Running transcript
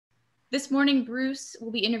This morning, Bruce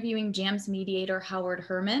will be interviewing JAM's mediator, Howard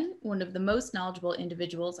Herman, one of the most knowledgeable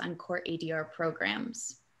individuals on court ADR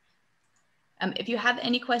programs. If you have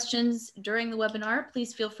any questions during the webinar,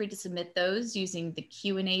 please feel free to submit those using the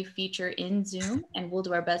Q&A feature in Zoom, and we'll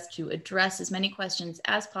do our best to address as many questions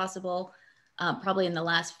as possible, probably in the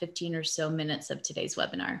last 15 or so minutes of today's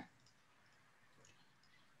webinar.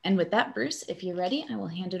 And with that, Bruce, if you're ready, I will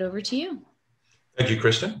hand it over to you. Thank you,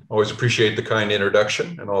 Kristen. Always appreciate the kind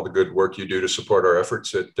introduction and all the good work you do to support our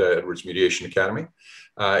efforts at Edwards Mediation Academy.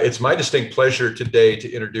 It's my distinct pleasure today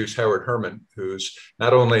to introduce Howard Herman, who's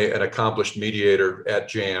not only an accomplished mediator at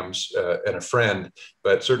JAMS and a friend,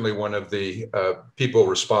 but certainly one of the people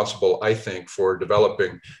responsible, I think, for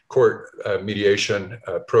developing court mediation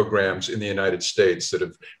programs in the United States that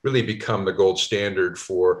have really become the gold standard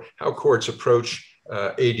for how courts approach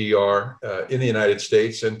ADR in the United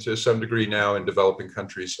States and to some degree now in developing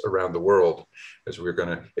countries around the world, as we're going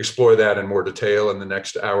to explore that in more detail in the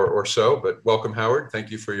next hour or so. But welcome, Howard. Thank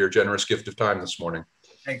you for your generous gift of time this morning.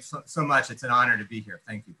 Thanks so much. It's an honor to be here.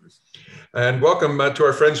 Thank you, Bruce. And welcome to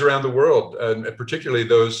our friends around the world, and particularly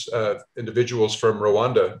those individuals from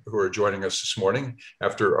Rwanda who are joining us this morning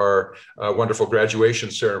after our wonderful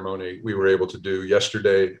graduation ceremony we were able to do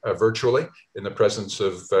yesterday virtually in the presence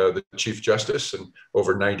of the Chief Justice and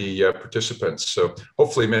over 90 participants. So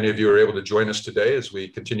hopefully many of you are able to join us today as we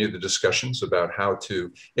continue the discussions about how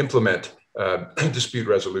to implement dispute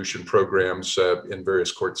resolution programs in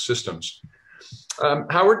various court systems.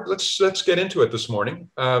 Howard, let's get into it this morning.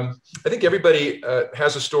 I think everybody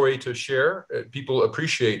has a story to share. People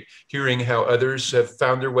appreciate hearing how others have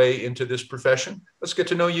found their way into this profession. Let's get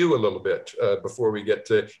to know you a little bit before we get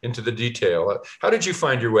into the detail. How did you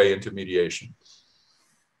find your way into mediation?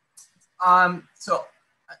 So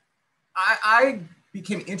I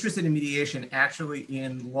became interested in mediation actually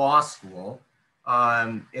in law school,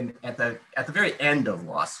 at the very end of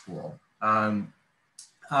law school.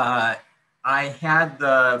 I had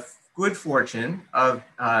the good fortune of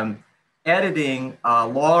editing a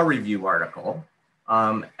law review article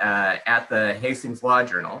at the Hastings Law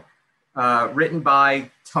Journal, written by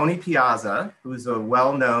Tony Piazza, who's a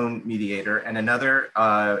well-known mediator, and another,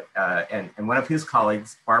 and one of his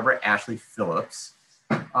colleagues, Barbara Ashley Phillips.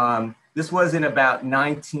 This was in about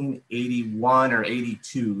 1981 or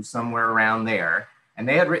 82, somewhere around there. And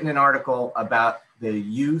they had written an article about the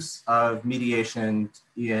use of mediation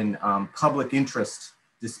in public interest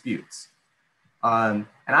disputes. And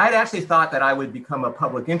I had actually thought that I would become a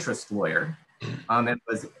public interest lawyer and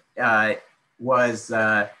was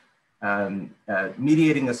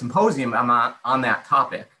mediating a symposium on that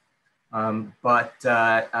topic. But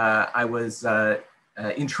I was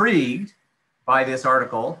intrigued by this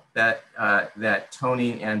article that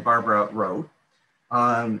Tony and Barbara wrote.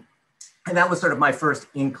 And that was sort of my first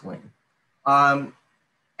inkling.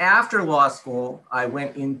 After law school, I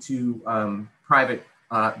went into private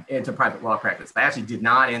law practice. I actually did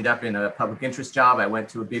not end up in a public interest job. I went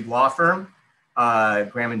to a big law firm,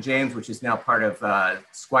 Graham & James, which is now part of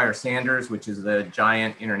Squire Sanders, which is a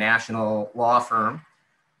giant international law firm,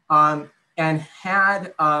 and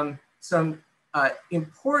had some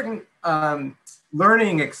important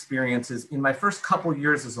learning experiences in my first couple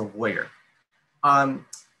years as a lawyer.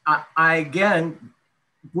 I again,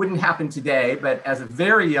 wouldn't happen today, but as a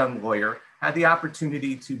very young lawyer, had the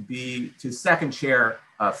opportunity to second chair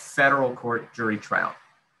a federal court jury trial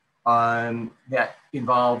that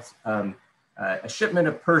involved a shipment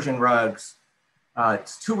of Persian rugs.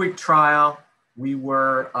 It's a 2-week trial. We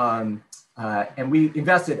were, and we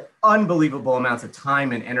invested unbelievable amounts of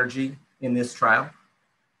time and energy in this trial.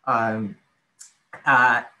 And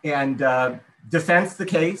defense the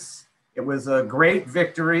case. It was a great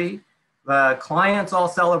victory. The clients all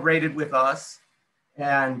celebrated with us.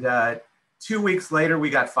 And 2 weeks later,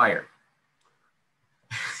 we got fired.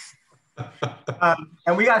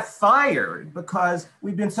 And we got fired because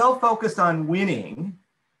we'd been so focused on winning,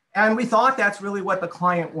 and we thought that's really what the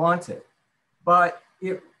client wanted. But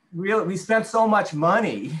we spent so much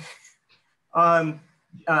money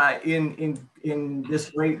in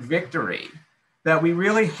this great victory that we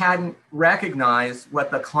really hadn't recognized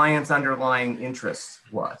what the client's underlying interest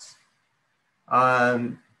was.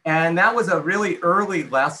 And that was a really early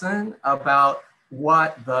lesson about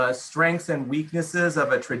what the strengths and weaknesses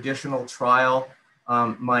of a traditional trial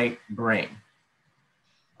might bring.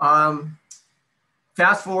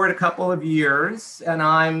 Fast forward a couple of years, and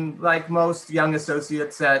I'm, like most young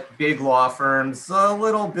associates at big law firms, a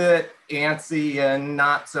little bit antsy and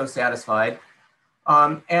not so satisfied.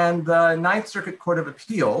 And the Ninth Circuit Court of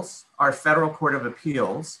Appeals, our federal court of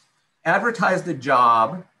appeals, advertised a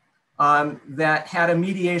job that had a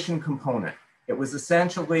mediation component. It was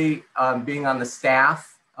essentially being on the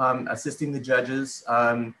staff, assisting the judges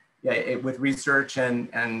with research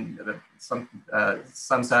and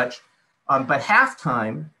some such. But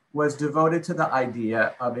halftime was devoted to the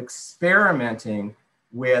idea of experimenting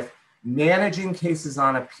with managing cases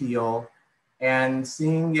on appeal and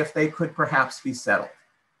seeing if they could perhaps be settled.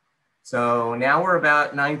 So now we're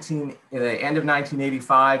about the end of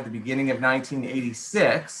 1985, the beginning of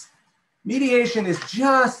 1986. Mediation is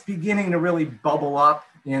just beginning to really bubble up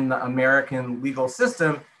in the American legal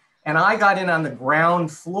system. And I got in on the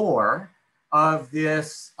ground floor of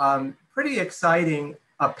this pretty exciting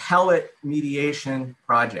appellate mediation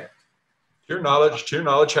project. To your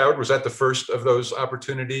knowledge, Howard, was that the first of those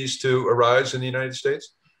opportunities to arise in the United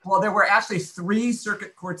States? Well, there were actually 3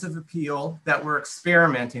 circuit courts of appeal that were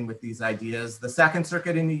experimenting with these ideas. The Second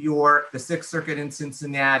Circuit in New York, the Sixth Circuit in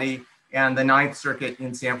Cincinnati, and the Ninth Circuit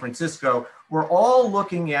in San Francisco were all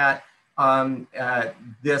looking at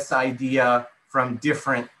this idea from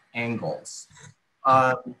different angles.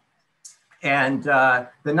 And the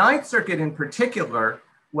Ninth Circuit in particular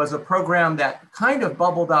was a program that kind of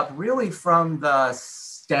bubbled up really from the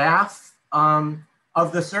staff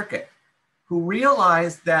of the circuit, who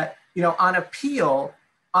realized that, on appeal,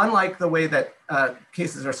 unlike the way that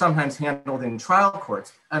cases are sometimes handled in trial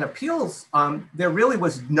courts, on appeals, there really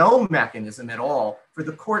was no mechanism at all for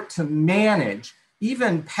the court to manage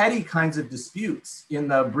even petty kinds of disputes in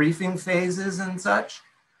the briefing phases and such.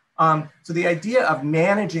 So the idea of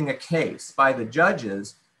managing a case by the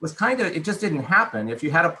judges was it just didn't happen. If you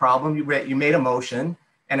had a problem, you made a motion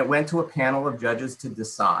and it went to a panel of judges to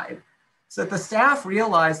decide. So the staff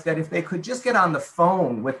realized that if they could just get on the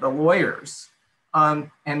phone with the lawyers and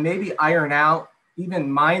maybe iron out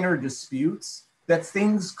even minor disputes, that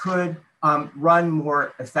things could run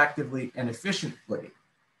more effectively and efficiently.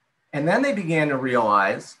 And then they began to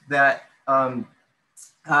realize that,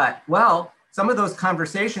 some of those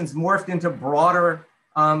conversations morphed into broader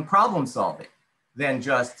problem solving than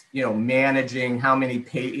just, managing how many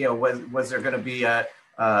was there going to be a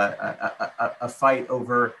fight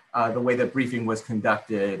over the way that briefing was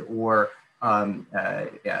conducted, or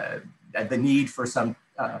the need for some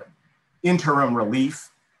interim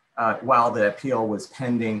relief while the appeal was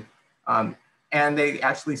pending. And they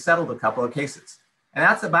actually settled a couple of cases. And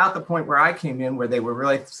that's about the point where I came in, where they were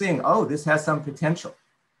really seeing, oh, this has some potential.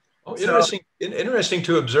 Oh, interesting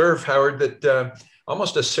to observe, Howard, that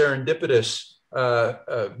almost a serendipitous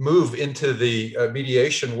move into the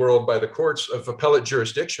mediation world by the courts of appellate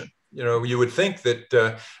jurisdiction. You would think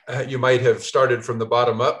that you might have started from the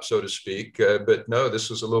bottom up, so to speak, but no, this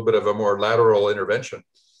was a little bit of a more lateral intervention.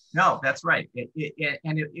 No, that's right.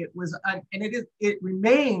 It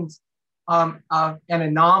remains an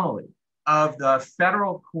anomaly of the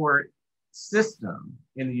federal court system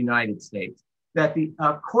in the United States, that the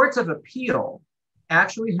courts of appeal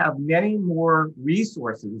actually have many more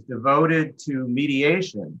resources devoted to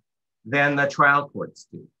mediation than the trial courts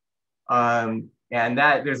do. And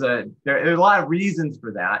that there's a lot of reasons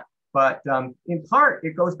for that, but in part,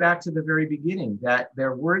 it goes back to the very beginning, that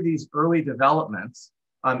there were these early developments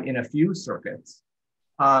in a few circuits,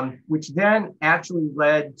 which then actually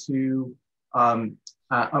led to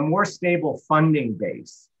a more stable funding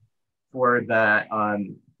base for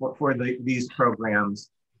these programs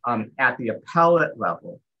at the appellate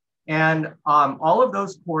level. And all of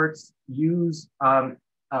those courts use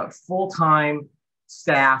full-time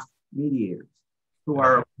staff mediators who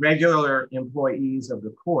are regular employees of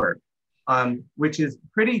the court, which is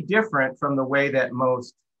pretty different from the way that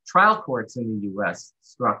most trial courts in the US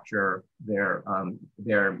structure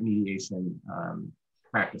their mediation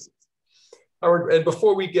practices. Howard, and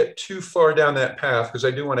before we get too far down that path, because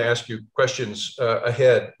I do want to ask you questions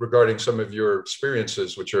ahead regarding some of your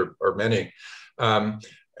experiences, which are many, I'm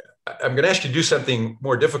going to ask you to do something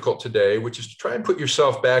more difficult today, which is to try and put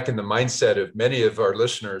yourself back in the mindset of many of our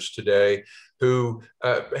listeners today who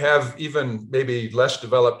have even maybe less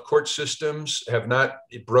developed court systems, have not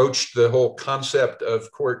broached the whole concept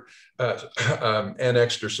of court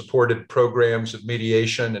annexed or supported programs of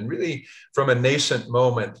mediation. And really, from a nascent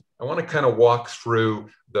moment, I want to kind of walk through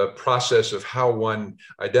the process of how one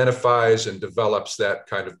identifies and develops that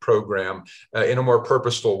kind of program in a more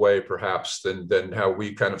purposeful way, perhaps, than how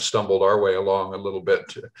we kind of stumbled our way along a little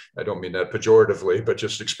bit. I don't mean that pejoratively, but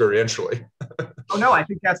just experientially. Oh, no, I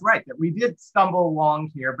think that's right, that we did stumble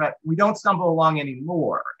along here, but we don't stumble along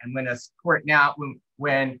anymore. And when a court now,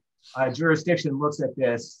 when a jurisdiction looks at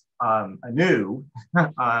this anew,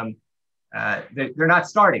 they're not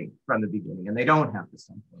starting from the beginning, and they don't have to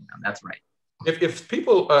stumble around. That's right. If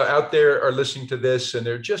people out there are listening to this and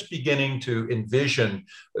they're just beginning to envision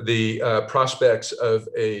the prospects of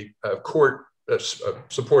a court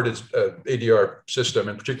supported ADR system,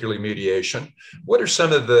 and particularly mediation, what are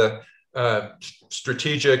some of the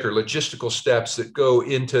strategic or logistical steps that go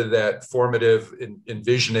into that formative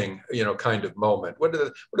envisioning, kind of moment? What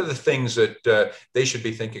are the things that they should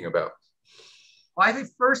be thinking about? Well, I think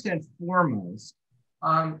first and foremost,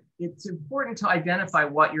 it's important to identify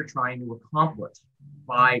what you're trying to accomplish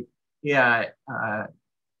by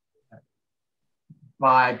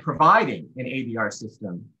providing an ADR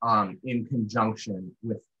system in conjunction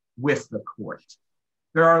with the court.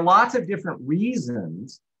 There are lots of different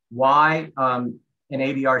reasons why an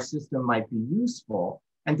ADR system might be useful,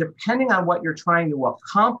 and depending on what you're trying to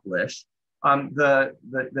accomplish, the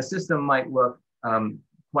system might look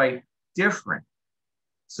quite different.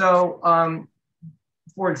 So,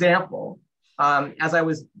 for example, as I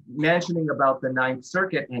was mentioning about the Ninth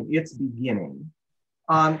Circuit and its beginning,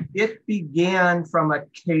 it began from a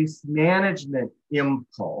case management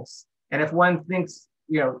impulse. And if one thinks,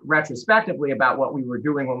 retrospectively about what we were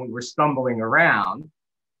doing when we were stumbling around,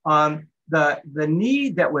 the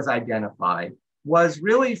need that was identified was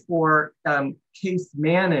really for case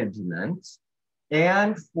management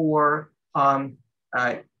and for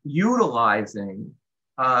utilizing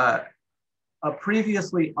a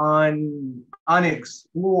previously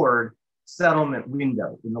unexplored settlement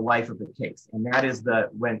window in the life of the case, and that is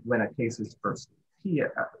when a case is first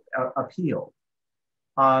appealed.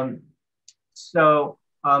 So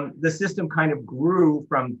the system kind of grew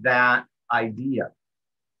from that idea.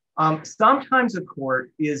 Sometimes a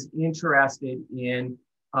court is interested in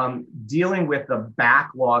dealing with the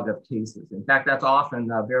backlog of cases. In fact, that's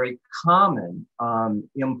often a very common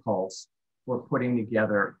impulse for putting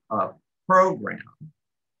together a program.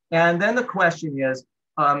 And then the question is,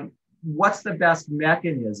 what's the best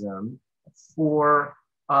mechanism for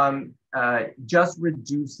just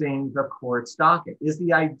reducing the court's docket? Is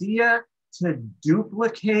the idea to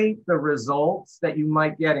duplicate the results that you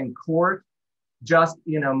might get in court just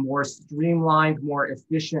in a more streamlined, more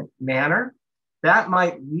efficient manner? That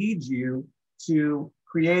might lead you to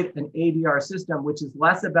create an ADR system, which is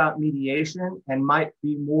less about mediation and might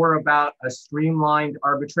be more about a streamlined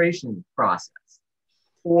arbitration process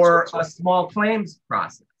or a small claims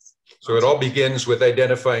process. So it all begins with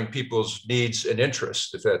identifying people's needs and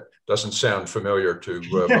interests, if that doesn't sound familiar to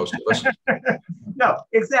most of us. No,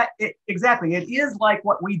 exactly. It is like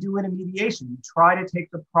what we do in a mediation. You try to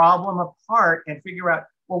take the problem apart and figure out,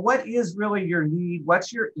 well, what is really your need?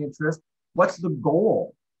 What's your interest? What's the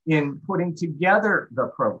goal in putting together the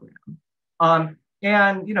program?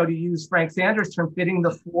 And, to use Frank Sanders' term, fitting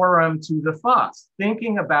the forum to the fuss,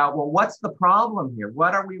 thinking about, well, what's the problem here?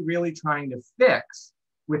 What are we really trying to fix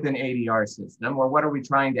with an ADR system, or what are we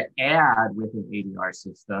trying to add with an ADR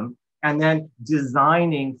system? And then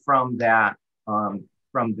designing from that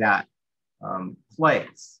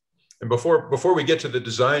place. And before we get to the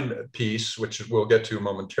design piece, which we'll get to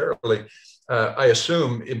momentarily, I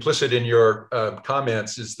assume implicit in your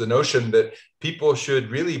comments is the notion that people should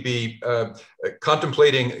really be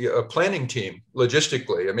contemplating a planning team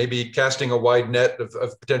logistically, and maybe casting a wide net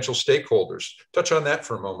of potential stakeholders. Touch on that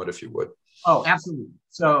for a moment, if you would. Oh, absolutely.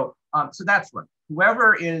 So that's right.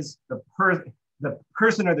 Whoever is the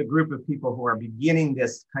person or the group of people who are beginning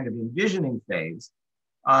this kind of envisioning phase,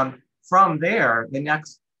 from there, the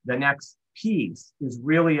next piece is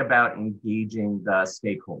really about engaging the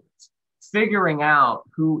stakeholders, figuring out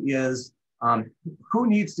who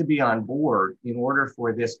needs to be on board in order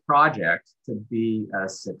for this project to be a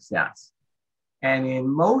success. And in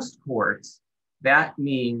most courts, that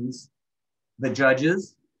means the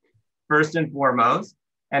judges, first and foremost,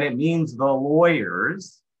 and it means the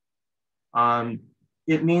lawyers.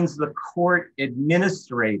 It means the court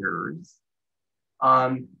administrators.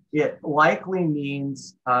 It likely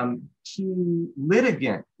means key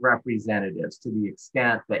litigant representatives to the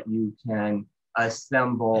extent that you can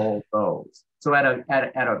assemble those. So in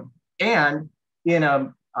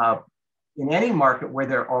any market where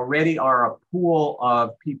there already are a pool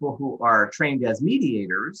of people who are trained as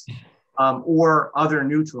mediators, or other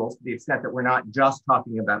neutrals, to the extent that we're not just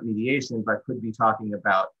talking about mediation, but could be talking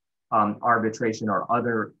about arbitration or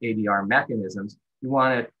other ADR mechanisms, you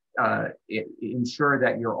want to ensure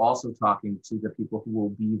that you're also talking to the people who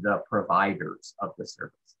will be the providers of the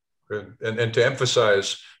service. And to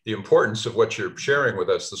emphasize the importance of what you're sharing with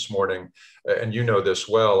us this morning, and you know this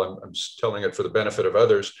well, I'm telling it for the benefit of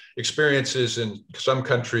others, experiences in some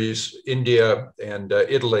countries, India and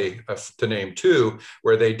Italy, to name two,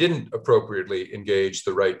 where they didn't appropriately engage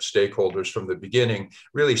the right stakeholders from the beginning,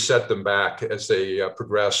 really set them back as they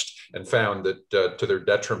progressed and found that to their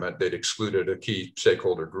detriment, they'd excluded a key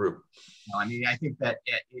stakeholder group. I mean, I think that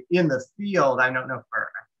in the field, I don't know for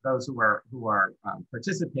those who are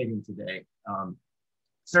participating today,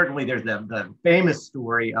 certainly there's the famous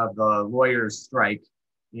story of the lawyers' strike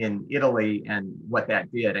in Italy and what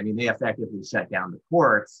that did. I mean, they effectively shut down the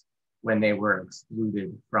courts when they were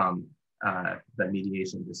excluded from the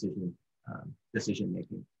mediation decision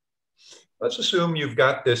making. Let's assume you've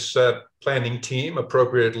got this planning team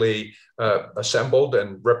appropriately assembled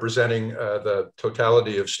and representing the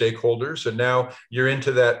totality of stakeholders, and now you're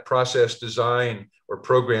into that process design or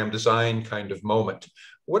program design kind of moment.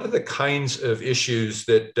 What are the kinds of issues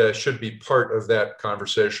that should be part of that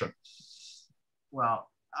conversation? Well,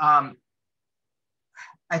 I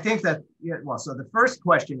think that, so the first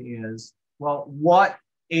question is, well, what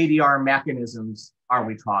ADR mechanisms are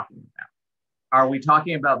we talking about? Are we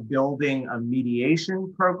talking about building a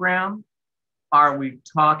mediation program? Are we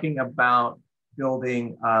talking about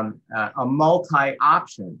building a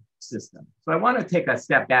multi-option system? So I want to take a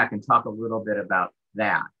step back and talk a little bit about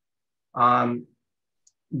that.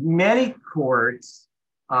 Many courts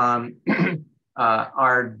are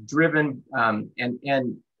driven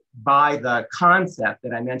and by the concept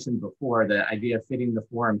that I mentioned before, the idea of fitting the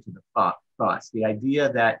forum to the fuss, the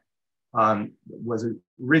idea that was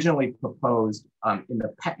originally proposed at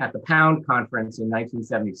the Pound Conference in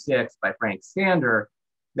 1976 by Frank Sander,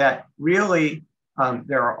 that really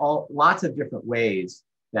there are lots of different ways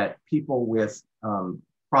that people with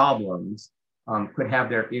problems could have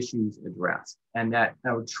their issues addressed, and that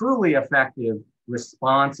a truly effective,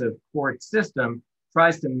 responsive court system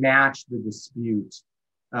tries to match the dispute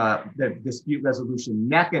resolution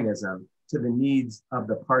mechanism to the needs of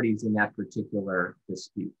the parties in that particular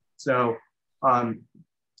dispute. So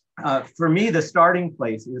for me, the starting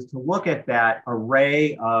place is to look at that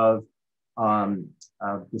array of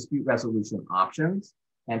dispute resolution options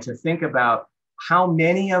and to think about how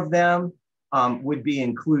many of them would be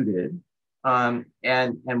included and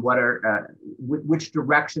what are which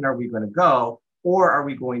direction are we going to go, or are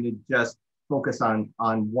we going to just focus on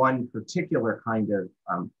one particular kind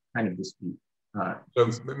of dispute?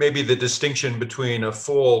 So maybe the distinction between a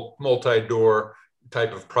full multi-door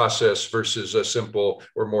type of process versus a simple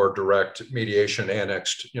or more direct mediation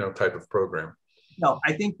annexed, type of program. No,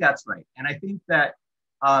 I think that's right. And I think that,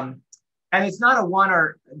 and it's not a one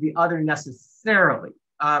or the other necessarily.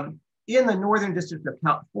 In the Northern District of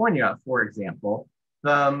California, for example,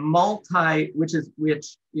 the which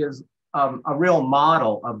is a real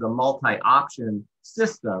model of the multi-option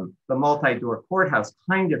system, the multi-door courthouse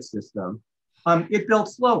kind of system, it built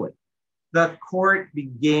slowly. The court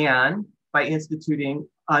began by instituting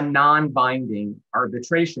a non-binding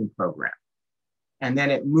arbitration program. And then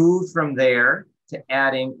it moved from there to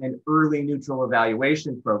adding an early neutral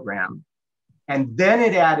evaluation program. And then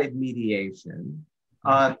it added mediation,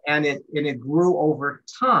 and it grew over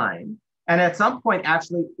time. And at some point,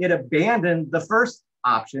 actually, it abandoned the first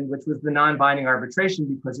option, which was the non-binding arbitration,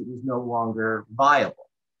 because it was no longer viable.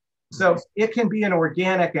 So it can be an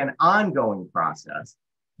organic and ongoing process.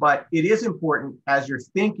 But it is important as you're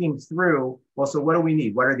thinking through, well, so what do we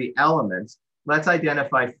need? What are the elements? Let's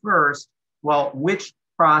identify first, well, which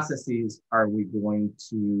processes are we going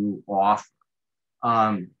to offer?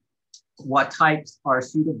 What types are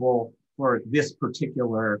suitable for this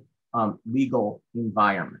particular legal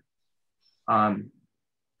environment? Do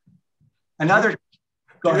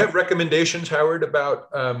you have recommendations, Howard, about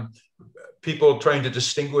people trying to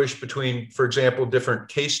distinguish between, for example, different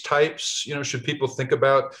case types? Should people think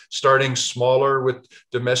about starting smaller with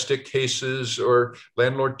domestic cases or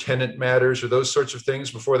landlord-tenant matters or those sorts of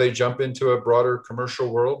things before they jump into a broader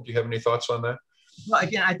commercial world? Do you have any thoughts on that? Well,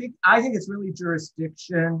 again, I think it's really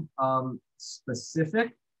jurisdiction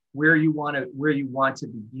specific where you want to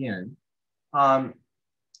begin, and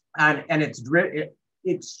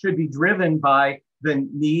it should be driven by the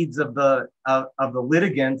needs of the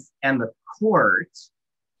litigants and the courts.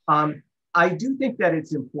 I do think that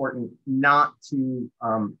it's important not to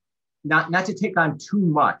take on too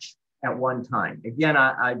much at one time. Again,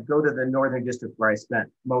 I go to the Northern District where I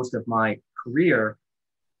spent most of my career,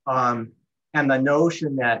 and the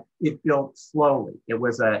notion that it built slowly. It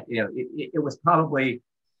was it was probably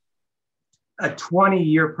a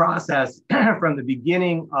 20-year process from the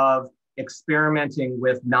beginning of experimenting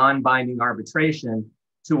with non-binding arbitration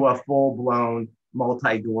to a full-blown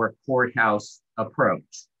multi-door courthouse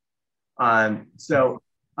approach.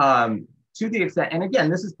 To the extent, and again,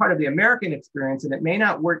 this is part of the American experience, and it may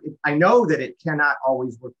not work. I know that it cannot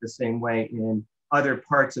always work the same way in other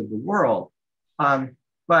parts of the world.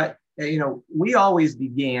 But we always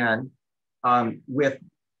began with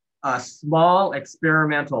a small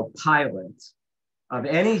experimental pilot of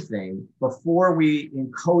anything before we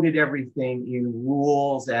encoded everything in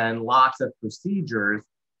rules and lots of procedures,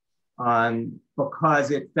 because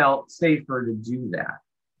it felt safer to do that.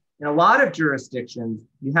 In a lot of jurisdictions,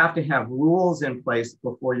 you have to have rules in place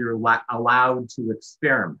before you're allowed to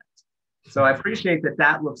experiment. So I appreciate that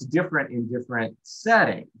that looks different in different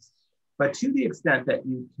settings, but to the extent that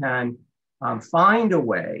you can find a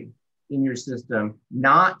way in your system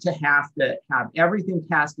not to have everything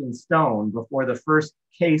cast in stone before the first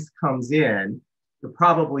case comes in, you're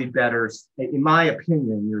probably better, in my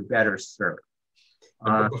opinion, you're better served.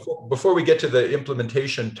 Before we get to the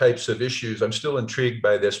implementation types of issues, I'm still intrigued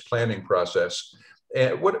by this planning process.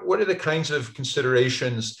 And what are the kinds of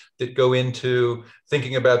considerations that go into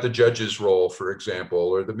thinking about the judge's role, for example,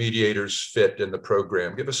 or the mediator's fit in the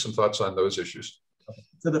program? Give us some thoughts on those issues.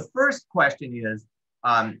 So the first question is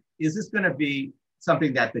this going to be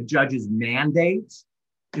something that the judges mandate?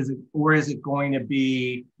 Or is it going to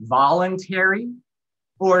be voluntary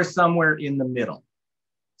or somewhere in the middle?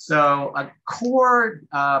 So a core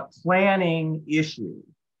planning issue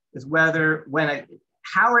is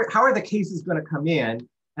how are the cases going to come in,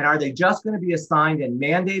 and are they just going to be assigned and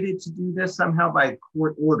mandated to do this somehow by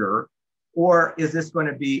court order, or is this going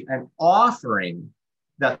to be an offering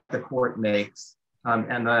that the court makes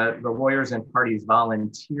and the lawyers and parties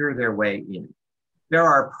volunteer their way in? There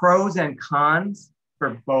are pros and cons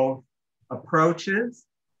for both approaches,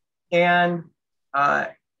 and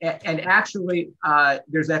actually,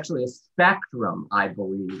 there's actually a spectrum, I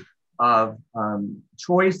believe, of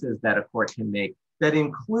choices that a court can make that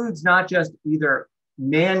includes not just either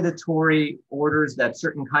mandatory orders that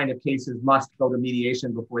certain kind of cases must go to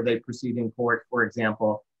mediation before they proceed in court, for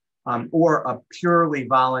example, or a purely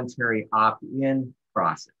voluntary opt-in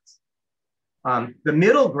process. The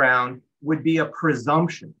middle ground would be a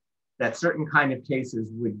presumption that certain kind of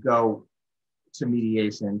cases would go to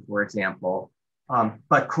mediation, for example,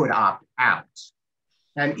 but could opt out.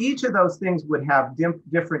 And each of those things would have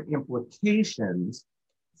different implications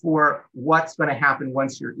for what's going to happen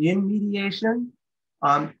once you're in mediation,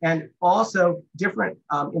 and also different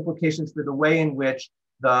implications for the way in which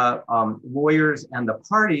the lawyers and the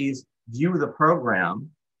parties view the program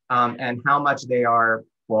and how much they are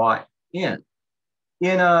bought in.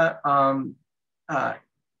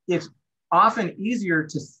 It's often easier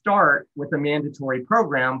to start with a mandatory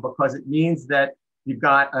program because it means that you've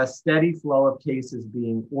got a steady flow of cases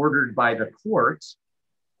being ordered by the court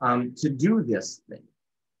to do this thing.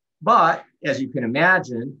 But as you can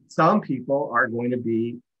imagine, some people are going to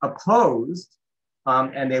be opposed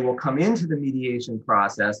and they will come into the mediation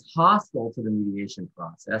process hostile to the mediation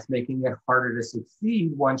process, making it harder to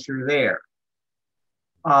succeed once you're there.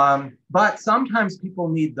 But sometimes people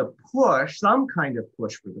need the push, some kind of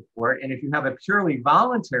push for the court. And if you have a purely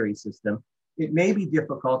voluntary system, it may be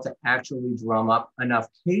difficult to actually drum up enough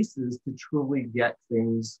cases to truly get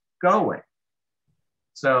things going.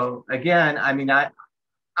 So again, I mean, I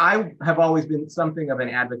have always been something of an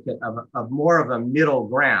advocate of more of a middle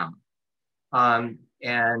ground. The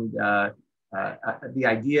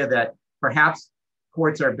idea that perhaps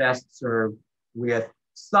courts are best served with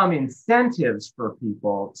some incentives for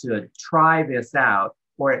people to try this out,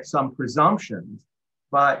 or at some presumptions,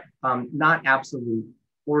 but not absolute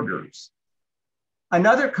orders.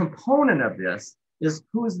 Another component of this is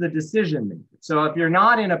who's the decision maker. So if you're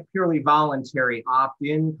not in a purely voluntary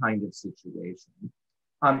opt-in kind of situation,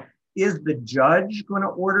 is the judge going to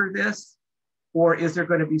order this? Or is there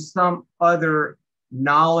going to be some other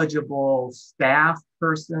knowledgeable staff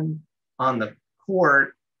person on the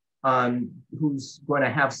court who's going to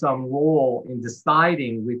have some role in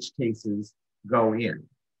deciding which cases go in?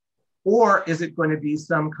 Or is it going to be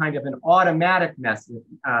some kind of an automatic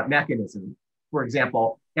mechanism? For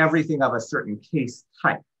example, everything of a certain case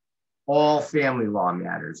type, all family law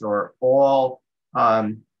matters, or all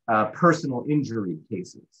personal injury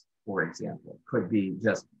cases, for example, could be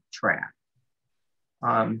just tracked.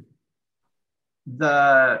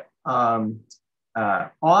 The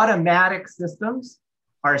automatic systems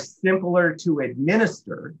are simpler to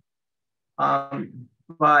administer,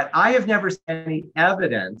 but I have never seen any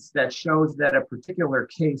evidence that shows that a particular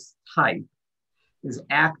case type is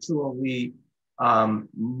actually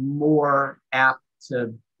more apt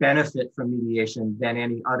to benefit from mediation than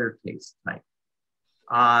any other case type.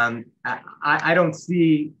 I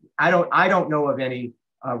don't know of any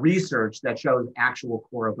research that shows actual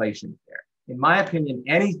correlations there. In my opinion,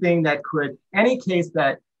 any case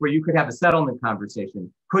where you could have a settlement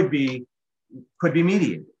conversation could be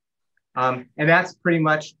mediated. And that's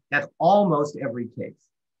almost every case.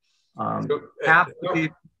 No,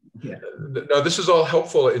 this is all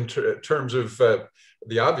helpful in terms of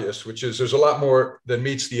the obvious, which is there's a lot more than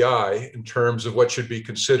meets the eye in terms of what should be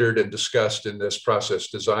considered and discussed in this process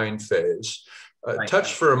design phase.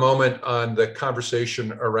 Touch for a moment on the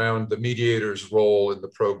conversation around the mediator's role in the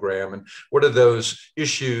program, and what are those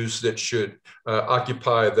issues that should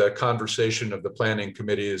occupy the conversation of the planning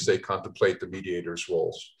committee as they contemplate the mediator's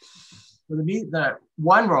roles? So the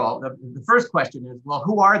one role, the first question is, well,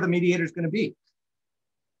 who are the mediators going to be?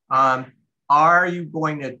 Are you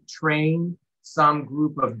going to train some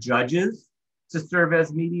group of judges to serve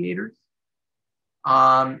as mediators?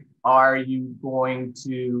 Are you going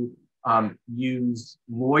to use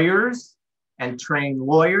lawyers and train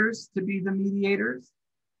lawyers to be the mediators?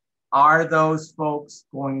 Are those folks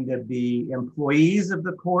going to be employees of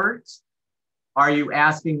the court? Are you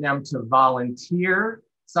asking them to volunteer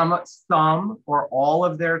some or all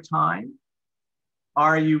of their time?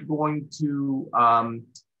 Are you going to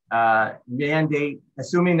mandate,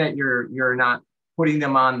 assuming that you're not putting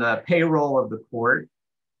them on the payroll of the court,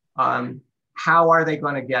 how are they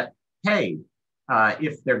going to get paid?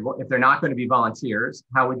 If they're not going to be volunteers,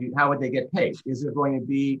 how would they get paid? Is there going to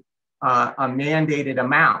be a mandated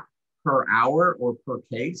amount per hour or per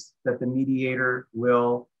case that the mediator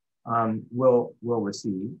will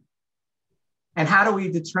receive? And how do we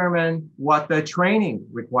determine what the training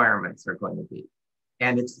requirements are going to be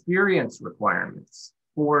and experience requirements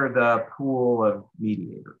for the pool of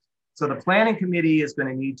mediators? So the planning committee is going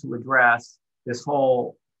to need to address this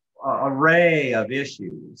whole array of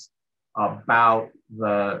issues about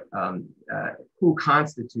the who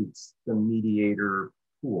constitutes the mediator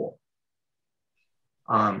pool.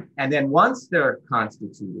 And then once they're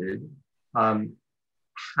constituted,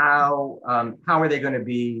 how are they going to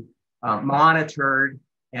be monitored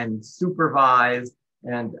and supervised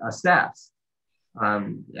and assessed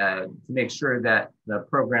to make sure that the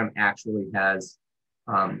program actually has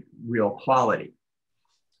real quality?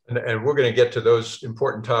 And we're going to get to those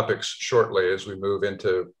important topics shortly as we move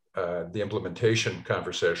into the implementation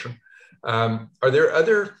conversation. Are there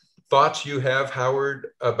other thoughts you have, Howard,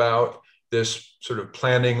 about this sort of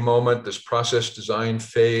planning moment, this process design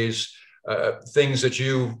phase, things that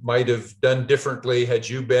you might have done differently had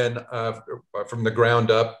you been from the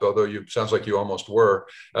ground up, although sounds like you almost were,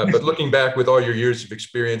 but looking back with all your years of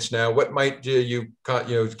experience now, what might you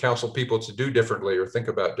counsel people to do differently or think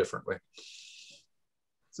about differently?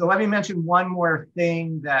 So let me mention one more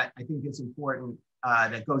thing that I think is important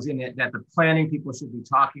that goes in it, that the planning people should be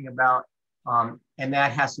talking about, and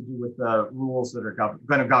that has to do with the rules that are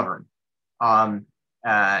going to govern.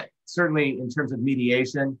 Certainly in terms of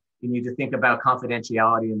mediation, you need to think about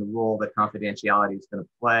confidentiality and the role that confidentiality is going to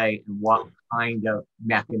play and what kind of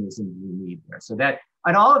mechanism you need there. So that,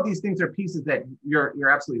 and all of these things are pieces that you're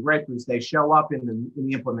absolutely right, Bruce, they show up in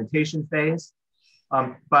the implementation phase,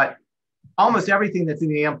 but almost everything that's in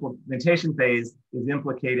the implementation phase is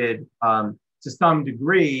implicated to some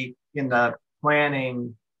degree in the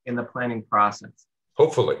planning process.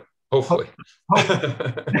 Hopefully.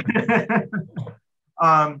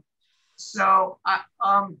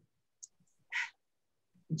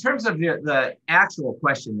 In terms of the actual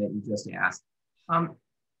question that you just asked,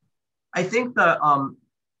 I think the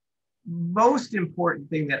most important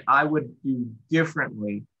thing that I would do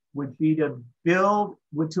differently would be to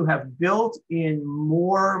have built in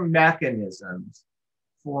more mechanisms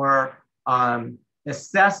for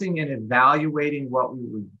assessing and evaluating what we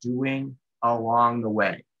were doing along the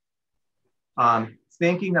way.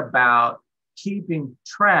 Thinking about keeping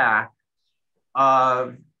track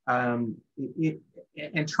of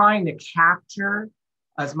and trying to capture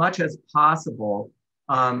as much as possible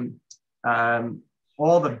all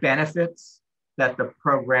the benefits that the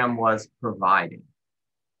program was providing.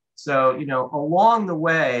 So, along the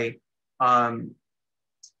way,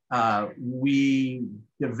 we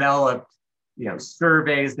developed,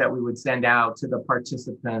 surveys that we would send out to the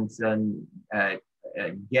participants and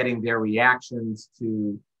getting their reactions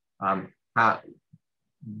to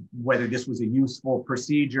whether this was a useful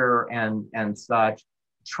procedure and such,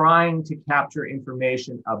 trying to capture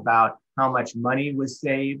information about how much money was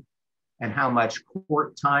saved and how much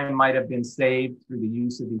court time might have been saved through the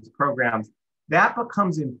use of these programs. That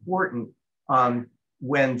becomes important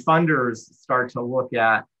when funders start to look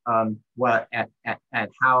at how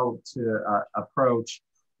to approach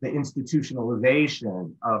the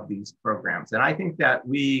institutionalization of these programs. And I think that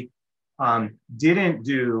we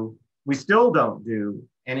we still don't do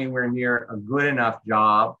anywhere near a good enough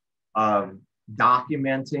job of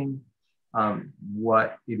documenting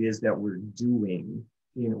what it is that we're doing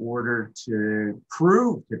in order to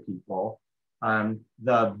prove to people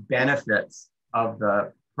the benefits of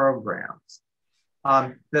the programs.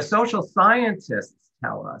 The social scientists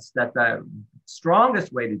tell us that the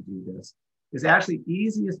strongest way to do this is actually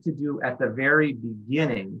easiest to do at the very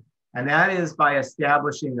beginning, and that is by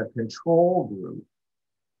establishing a control group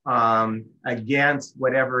against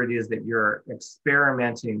whatever it is that you're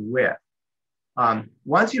experimenting with.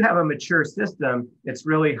 Once you have a mature system, it's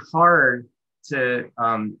really hard to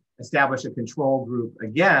establish a control group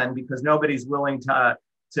again, because nobody's willing to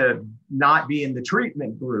not be in the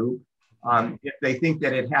treatment group if they think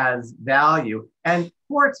that it has value. And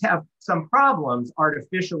courts have some problems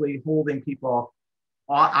artificially holding people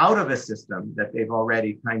out of a system that they've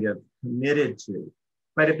already kind of committed to.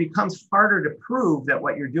 But it becomes harder to prove that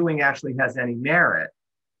what you're doing actually has any merit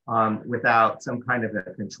without some kind of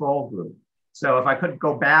a control group. So if I could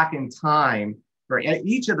go back in time for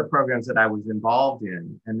each of the programs that I was involved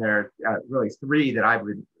in, and there are really 3 that I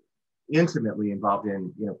was intimately involved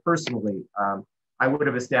in, personally, I would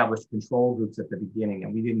have established control groups at the beginning,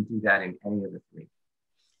 and we didn't do that in any of the 3.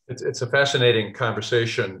 It's a fascinating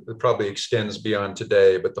conversation that probably extends beyond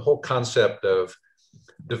today, but the whole concept of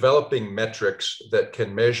developing metrics that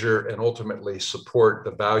can measure and ultimately support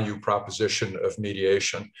the value proposition of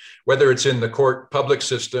mediation, whether it's in the court public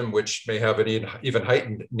system, which may have an even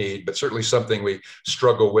heightened need, but certainly something we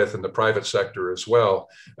struggle with in the private sector as well,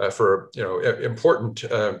 for important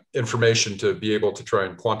information to be able to try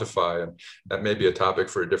and quantify, and that may be a topic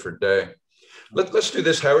for a different day. Let's do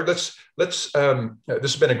this, Howard. This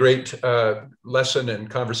has been a great lesson and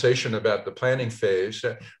conversation about the planning phase.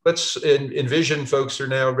 Let's envision folks are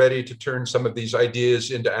now ready to turn some of these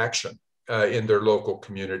ideas into action in their local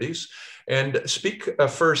communities. And speak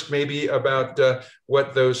first maybe about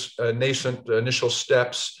what those nascent initial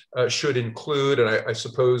steps should include. And I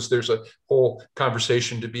suppose there's a whole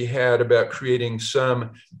conversation to be had about creating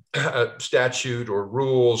some statute or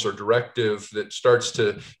rules or directive that starts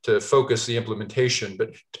to focus the implementation.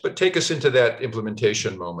 But take us into that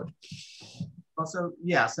implementation moment. Also,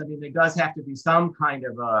 yes, I mean, there does have to be some kind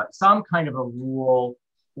of a rule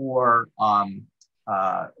or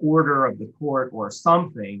order of the court or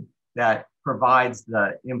something that provides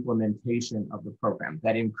the implementation of the program,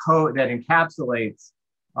 that encapsulates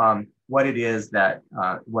what it is that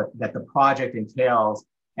the project entails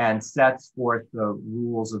and sets forth the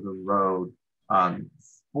rules of the road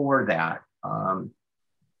for that.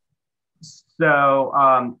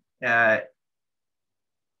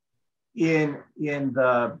 In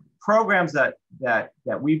the programs that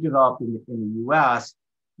we've developed in the U.S.,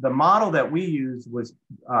 the model that we used was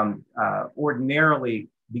ordinarily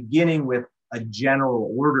beginning with a general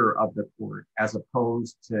order of the court, as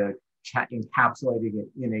opposed to encapsulating it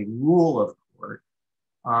in a rule of court,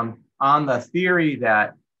 on the theory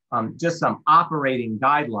that just some operating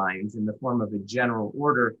guidelines in the form of a general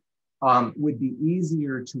order would be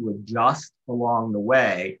easier to adjust along the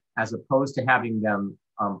way, as opposed to having them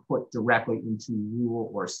put directly into rule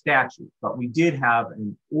or statute. But we did have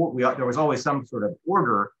there was always some sort of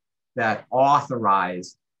order that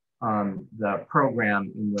authorized the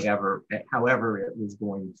program in however it was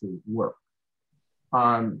going to work.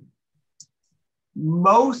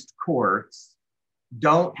 Most courts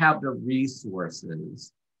don't have the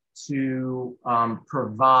resources to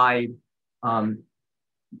provide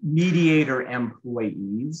mediator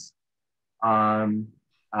employees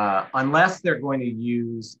unless they're going to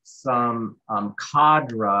use some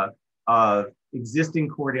cadre of existing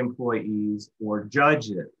court employees or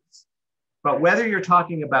judges. But whether you're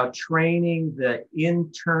talking about training the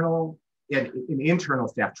internal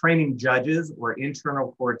staff, training judges or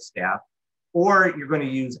internal court staff, or you're going to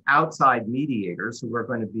use outside mediators who are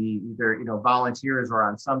going to be either volunteers or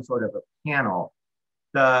on some sort of a panel,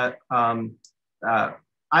 I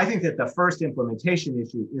think that the first implementation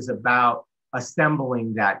issue is about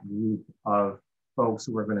assembling that group of folks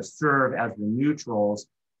who are going to serve as the neutrals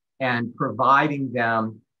and providing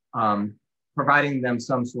them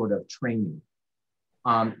some sort of training.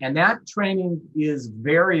 And that training is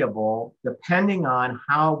variable depending on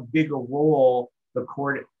how big a role the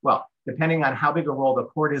court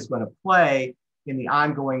is going to play in the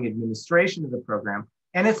ongoing administration of the program.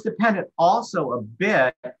 And it's dependent also a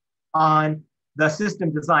bit on the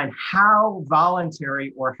system design, how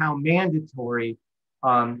voluntary or how mandatory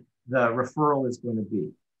the referral is going to be.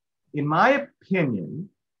 In my opinion,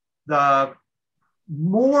 the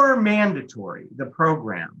more mandatory the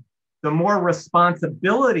program, the more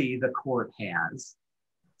responsibility the court has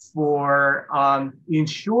for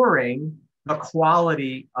ensuring the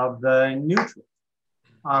quality of the neutral.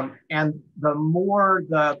 And the more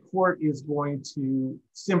the court is going to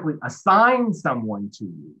simply assign someone to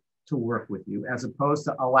you to work with you, as opposed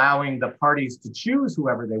to allowing the parties to choose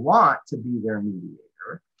whoever they want to be their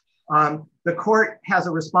mediator, the court has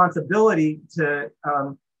a responsibility to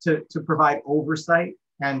provide oversight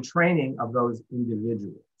and training of those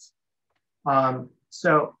individuals.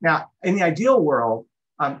 So now, in the ideal world,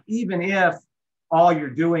 even if all you're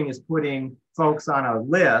doing is putting folks on a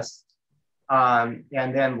list and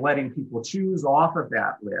then letting people choose off of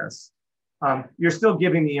that list, you're still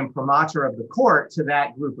giving the imprimatur of the court to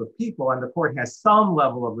that group of people, and the court has some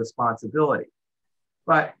level of responsibility.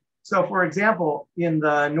 But so, for example, in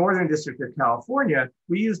the Northern District of California,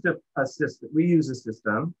 we use a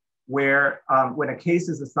system where when a case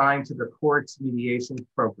is assigned to the court's mediation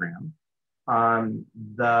program,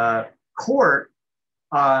 the court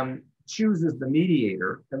chooses the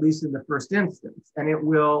mediator, at least in the first instance, and it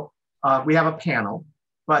will. We have a panel,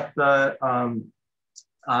 but the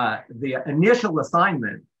initial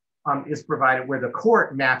assignment is provided where the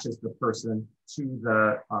court matches the person to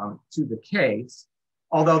the case,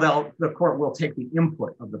 although the court will take the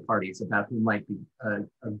input of the parties about who might be a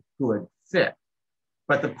good fit.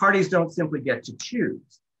 But the parties don't simply get to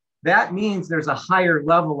choose. That means there's a higher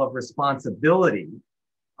level of responsibility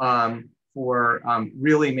for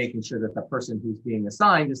really making sure that the person who's being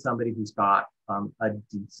assigned is somebody who's got a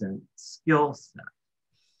decent skill set.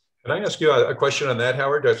 Can I ask you a question on that,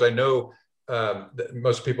 Howard? As I know that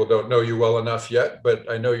most people don't know you well enough yet, but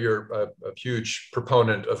I know you're a huge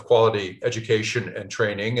proponent of quality education and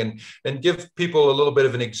training, and give people a little bit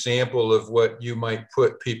of an example of what you might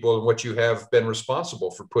put people and what you have been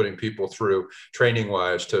responsible for putting people through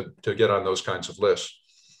training-wise to get on those kinds of lists.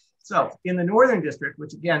 So in the Northern District,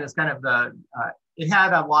 which again is kind of it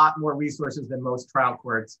had a lot more resources than most trial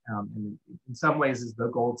courts, and in some ways is the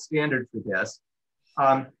gold standard for this.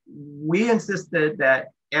 We insisted that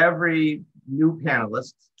every new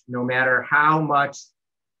panelist, no matter how much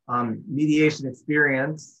mediation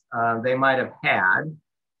experience they might have had,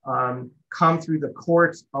 come through the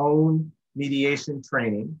court's own mediation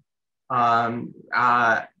training,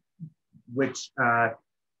 which the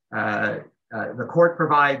court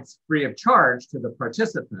provides free of charge to the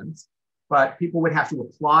participants, but people would have to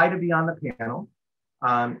apply to be on the panel,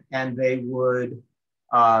 and they would,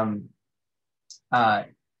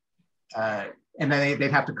 and then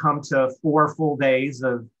they'd have to come to 4 full days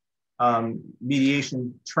of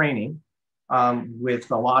mediation training with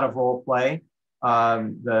a lot of role play.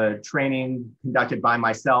 The training conducted by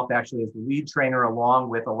myself actually as the lead trainer, along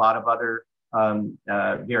with a lot of other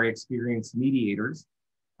very experienced mediators.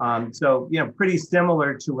 So, pretty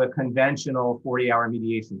similar to a conventional 40-hour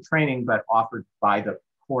mediation training, but offered by the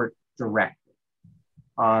court directly.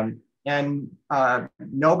 And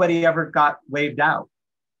nobody ever got waived out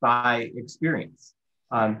by experience.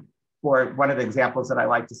 For one of the examples that I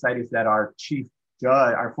like to cite is that our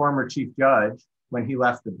former chief judge, when he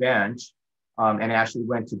left the bench and actually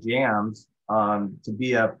went to JAMS to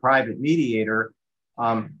be a private mediator,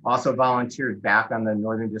 also volunteered back on the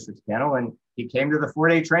Northern District's panel, and he came to the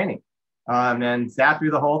 4-day training and sat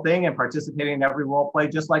through the whole thing and participated in every role play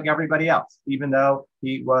just like everybody else, even though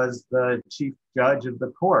he was the chief judge of the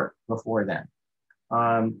court before then.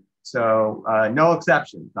 So no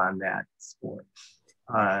exceptions on that score.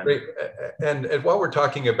 Great. And while we're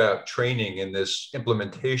talking about training in this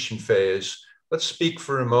implementation phase, let's speak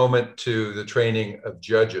for a moment to the training of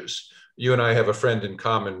judges. You and I have a friend in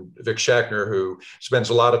common, Vic Shackner, who spends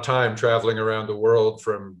a lot of time traveling around the world,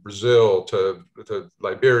 from Brazil to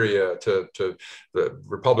Liberia to the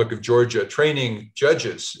Republic of Georgia, training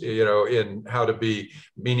judges, in how to be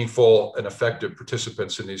meaningful and effective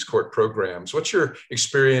participants in these court programs. What's your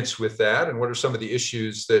experience with that, and what are some of the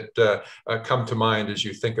issues that come to mind as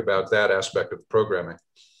you think about that aspect of the programming?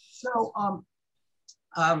 So,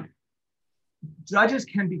 judges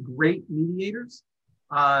can be great mediators.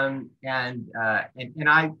 And I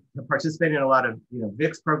have participated in a lot of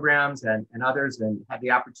VIX programs and others, and had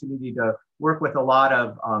the opportunity to work with a lot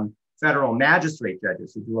of federal magistrate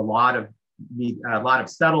judges who do a lot of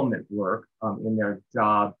settlement work in their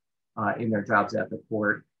jobs at the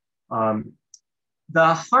court.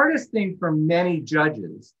 The hardest thing for many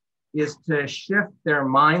judges is to shift their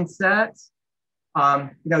mindsets.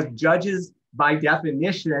 Judges by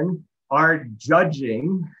definition are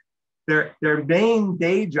judging. Their main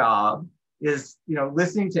day job is,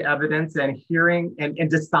 listening to evidence and hearing and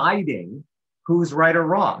deciding who's right or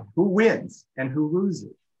wrong, who wins and who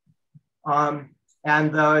loses.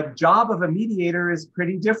 And the job of a mediator is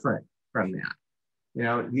pretty different from that. You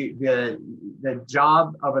know, the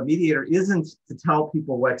job of a mediator isn't to tell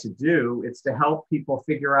people what to do. It's to help people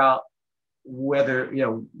figure out whether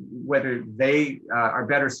they are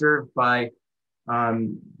better served by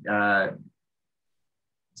finding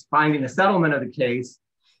a settlement of the case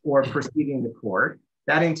or proceeding to court.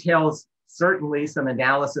 That entails certainly some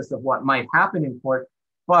analysis of what might happen in court,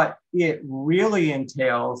 but it really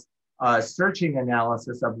entails searching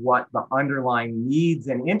analysis of what the underlying needs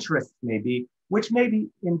and interests may be, which may be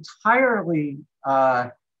entirely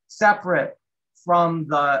separate from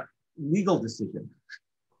the legal decision.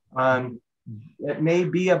 It may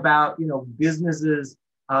be about, businesses'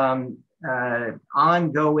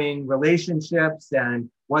 ongoing relationships and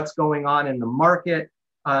what's going on in the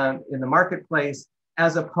marketplace,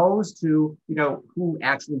 as opposed to, who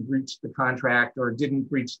actually breached the contract or didn't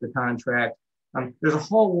breach the contract. There's a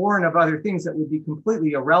whole warren of other things that would be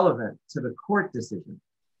completely irrelevant to the court decision.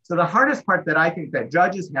 So the hardest part that I think that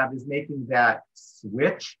judges have is making that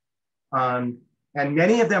switch. And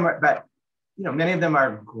many of them are, many of them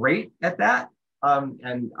are great at that.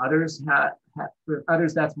 And others for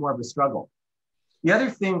others, that's more of a struggle. The other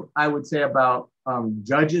thing I would say about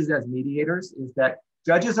judges as mediators is that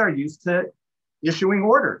judges are used to issuing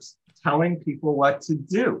orders, telling people what to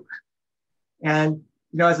do. And,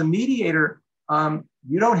 as a mediator,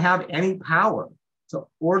 you don't have any power to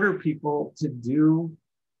order people to do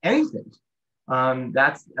anything.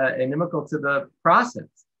 That's inimical to the process.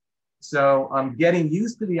 So getting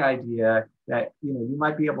used to the idea that, you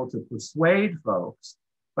might be able to persuade folks,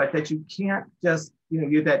 but that you can't just,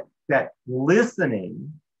 that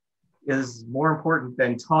listening is more important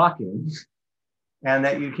than talking, and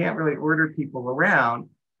that you can't really order people around.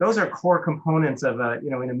 Those are core components of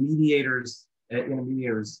in a mediator's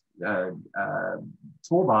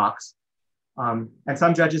toolbox. And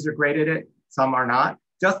some judges are great at it, some are not,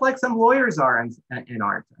 just like some lawyers are and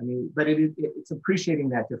aren't. But it's appreciating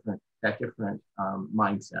that different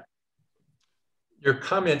mindset. Your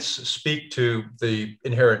comments speak to the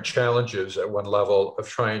inherent challenges at one level of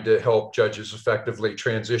trying to help judges effectively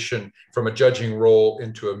transition from a judging role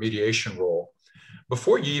into a mediation role.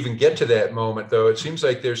 Before you even get to that moment, though, it seems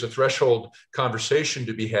like there's a threshold conversation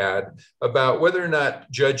to be had about whether or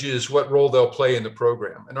not judges, what role they'll play in the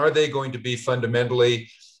program. And are they going to be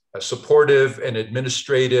fundamentally supportive and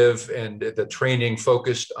administrative, and the training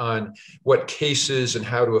focused on what cases and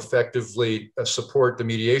how to effectively support the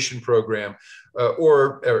mediation program,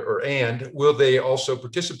 and will they also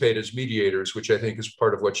participate as mediators, which I think is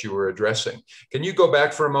part of what you were addressing. Can you go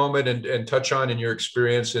back for a moment and touch on, in your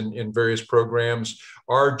experience in various programs,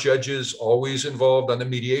 are judges always involved on the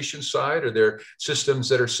mediation side? Are there systems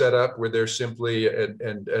that are set up where they're simply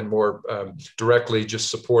and more directly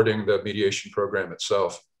just supporting the mediation program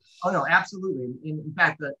itself? Oh, no, absolutely. In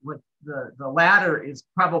fact, the latter is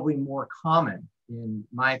probably more common in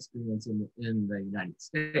my experience in the United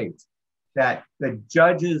States, that the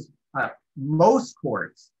judges, most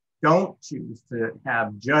courts don't choose to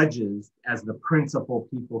have judges as the principal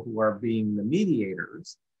people who are being the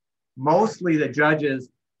mediators. Mostly the judges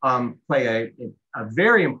play a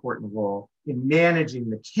very important role in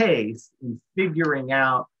managing the case, in figuring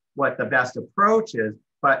out what the best approach is,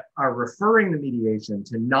 but are referring the mediation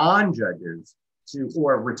to non-judges,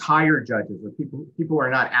 or retired judges, or people who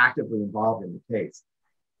are not actively involved in the case.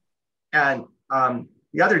 And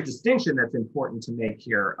the other distinction that's important to make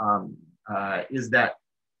here is that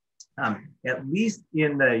at least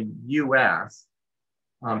in the US,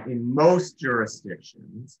 in most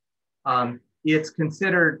jurisdictions, it's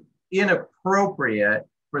considered inappropriate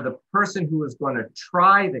for the person who is going to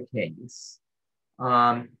try the case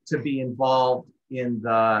to be involved in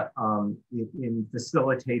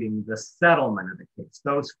facilitating the settlement of the case.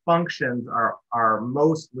 Those functions are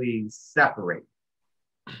mostly separated.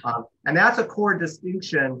 And that's a core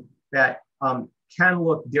distinction that can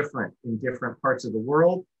look different in different parts of the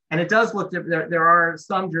world. And it does look different. There are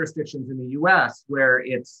some jurisdictions in the US where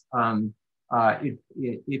it can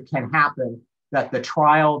happen that the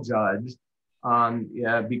trial judge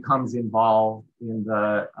becomes involved in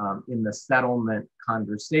the settlement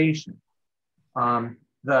conversation.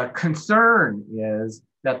 The concern is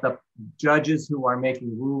that the judges who are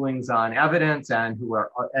making rulings on evidence and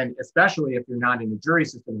especially if you're not in the jury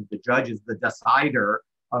system, the judge is the decider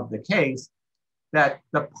of the case, that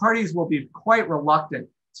the parties will be quite reluctant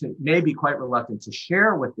to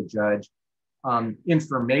share with the judge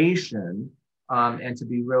information and to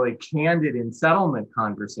be really candid in settlement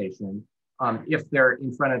conversation if they're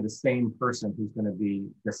in front of the same person who's going to be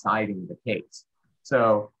deciding the case.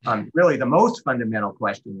 So really the most fundamental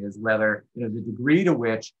question is whether, the degree to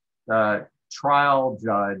which the trial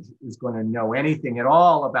judge is going to know anything at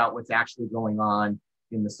all about what's actually going on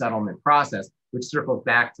in the settlement process, which circles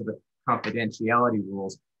back to the confidentiality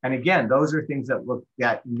rules. And again, those are things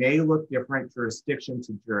that may look different jurisdiction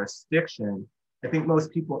to jurisdiction. I think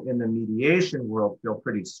most people in the mediation world feel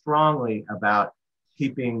pretty strongly about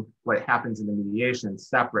keeping what happens in the mediation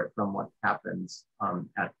separate from what happens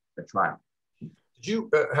at the trial. Did you,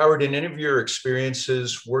 Howard, in any of your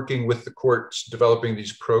experiences working with the courts, developing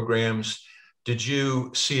these programs, did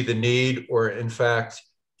you see the need or in fact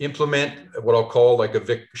implement what I'll call like a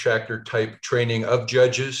Vic Schachter type training of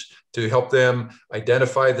judges to help them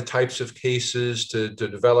identify the types of cases, to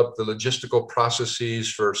develop the logistical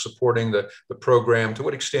processes for supporting the program? To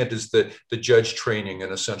what extent is the judge training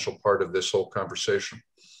an essential part of this whole conversation?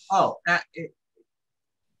 Oh,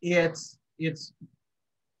 it's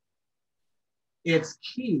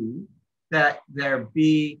key that there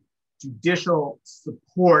be judicial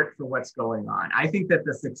support for what's going on. I think that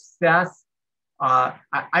the success,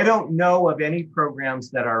 I don't know of any programs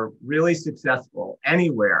that are really successful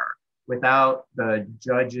anywhere without the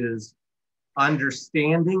judge's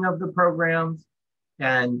understanding of the programs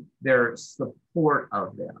and their support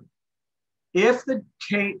of them. If the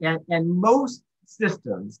case, and most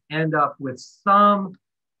systems end up with some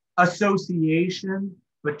association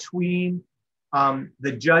between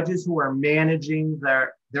the judges who are managing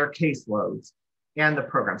their caseloads and the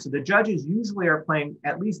program. So the judges usually are playing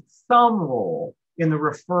at least some role in the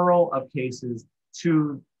referral of cases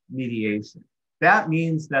to mediation. That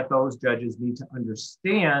means that those judges need to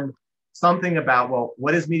understand something about, well,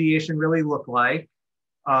 what does mediation really look like?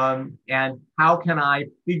 And how can I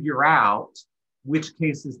figure out which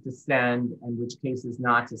cases to send and which cases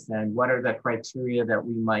not to send? What are the criteria that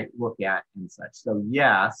we might look at and such? So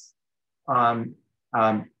yes,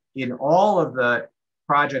 in all of the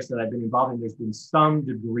projects that I've been involved in, there's been some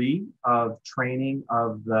degree of training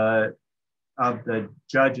of the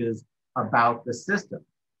judges about the system.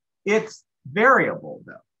 It's variable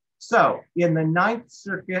though. So in the Ninth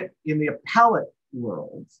Circuit, in the appellate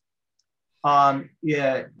world, in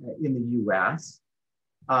the US,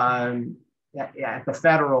 at the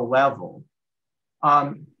federal level,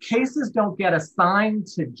 cases don't get assigned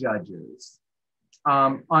to judges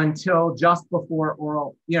until just before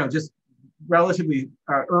oral, just relatively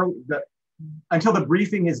early, until the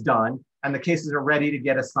briefing is done and the cases are ready to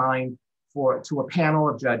get assigned to a panel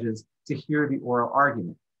of judges to hear the oral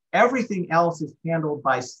argument. Everything else is handled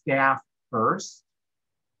by staff first.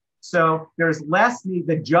 So there's less need,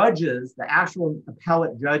 the judges, the actual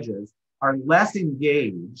appellate judges, are less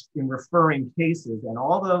engaged in referring cases, and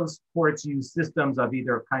all those courts use systems of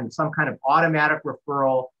either some kind of automatic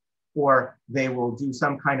referral, or they will do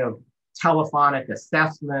some kind of telephonic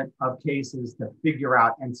assessment of cases to figure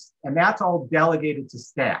out, and that's all delegated to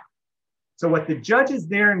staff. So what the judges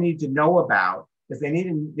there need to know about is they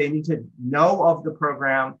need to know of the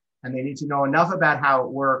program, and they need to know enough about how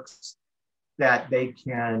it works that they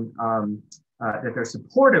can, that they're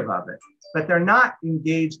supportive of it, but they're not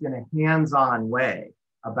engaged in a hands-on way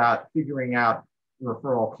about figuring out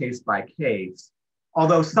referral case by case.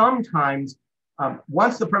 Although sometimes,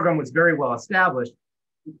 once the program was very well established,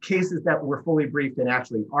 cases that were fully briefed and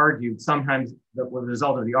actually argued, sometimes the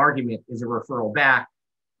result of the argument is a referral back,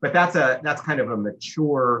 but that's kind of a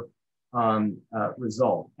mature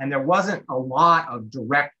result. And there wasn't a lot of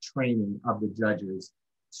direct training of the judges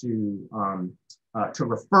to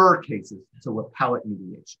refer cases to appellate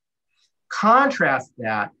mediation. Contrast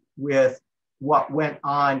that with what went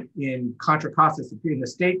on in Contra Costa in the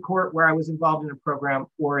state court where I was involved in a program,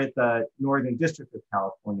 or at the Northern District of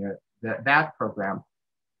California, that program.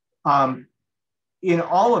 In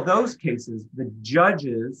all of those cases, the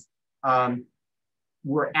judges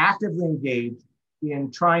were actively engaged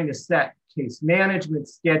in trying to set case management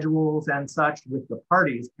schedules and such with the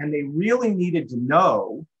parties, and they really needed to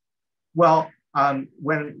know, well,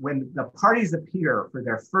 when the parties appear for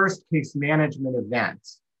their first case management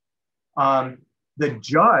events, the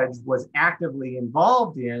judge was actively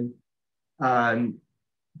involved in,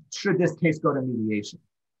 should this case go to mediation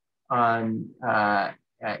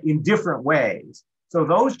in different ways. So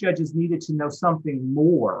those judges needed to know something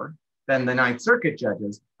more than the Ninth Circuit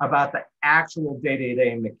judges about the actual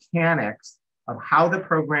day-to-day mechanics of how the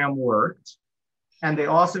program worked. And they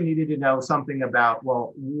also needed to know something about,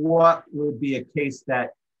 well, what would be a case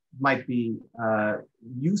that might be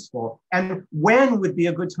useful, and when would be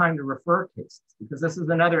a good time to refer cases, because this is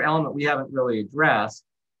another element we haven't really addressed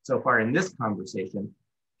so far in this conversation.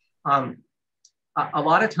 a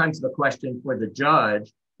lot of times the question for the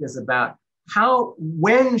judge is about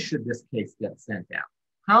when should this case get sent out?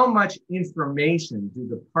 How much information do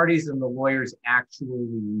the parties and the lawyers actually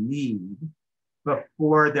need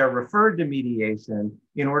before they're referred to mediation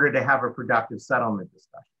in order to have a productive settlement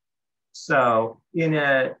discussion? So here's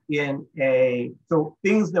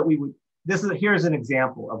an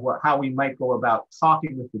example of how we might go about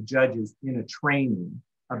talking with the judges in a training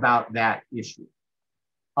about that issue.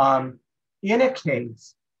 In a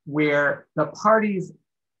case where the parties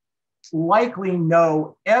likely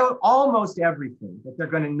know almost everything that they're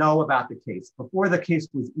going to know about the case before the case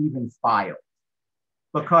was even filed,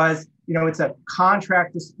 because it's a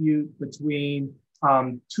contract dispute between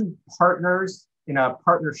two partners in a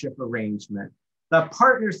partnership arrangement. The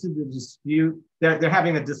partners to the dispute, they're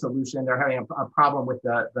having a dissolution, they're having a problem with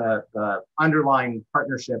the underlying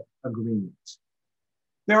partnership agreement.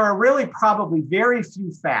 There are really probably very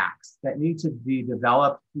few facts that need to be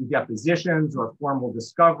developed through depositions or formal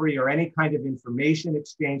discovery or any kind of information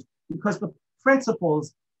exchange, because the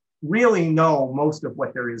principals really know most of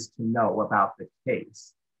what there is to know about the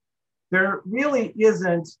case. There really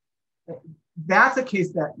isn't, that's a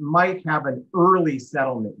case that might have an early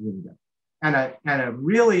settlement window, and a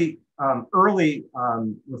really early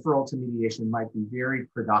referral to mediation might be very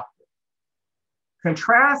productive.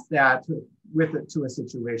 Contrast that to a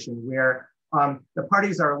situation where the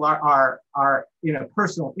parties are in a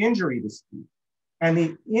personal injury dispute, and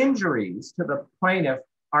the injuries to the plaintiff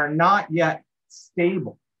are not yet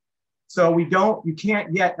stable. So you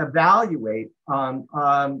can't yet evaluate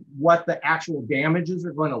what the actual damages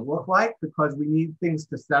are going to look like, because we need things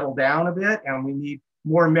to settle down a bit and we need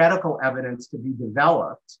more medical evidence to be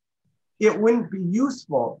developed. It wouldn't be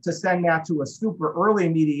useful to send that to a super early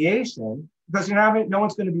mediation, because no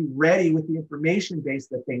one's going to be ready with the information base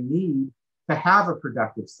that they need to have a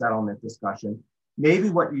productive settlement discussion. Maybe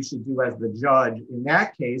what you should do as the judge in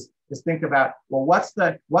that case is think about, well, what's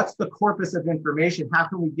the corpus of information? How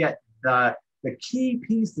can we get the key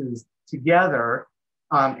pieces together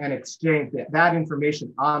and exchange that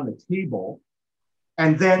information on the table,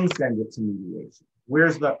 and then send it to mediation?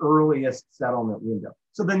 Where's the earliest settlement window?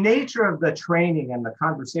 So the nature of the training and the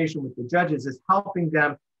conversation with the judges is helping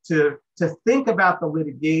them to think about the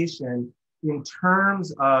litigation in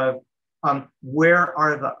terms of where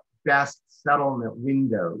are the best settlement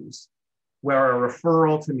windows where a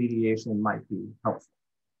referral to mediation might be helpful.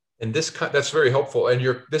 And that's very helpful. And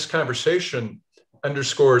this conversation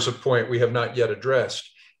underscores a point we have not yet addressed,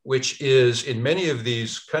 which is, in many of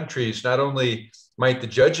these countries, not only might the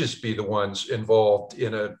judges be the ones involved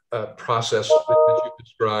in a process that you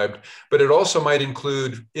described, but it also might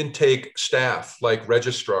include intake staff like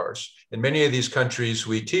registrars. In many of these countries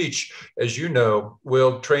we teach, as you know,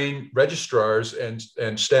 we'll train registrars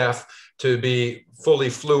and staff to be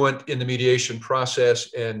fully fluent in the mediation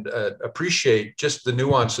process and appreciate just the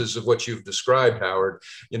nuances of what you've described, Howard.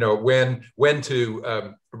 When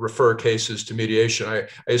to refer cases to mediation. I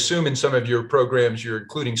assume in some of your programs you're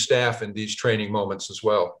including staff in these training moments as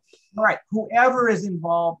well. All right. Whoever is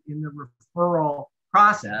involved in the referral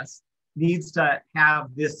process needs to have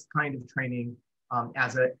this kind of training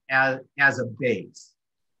as a base.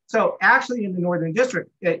 So actually in the Northern District,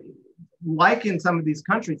 like in some of these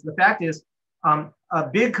countries, the fact is a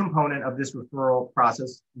big component of this referral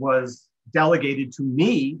process was delegated to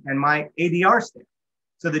me and my ADR staff.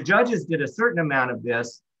 So the judges did a certain amount of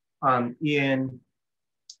this in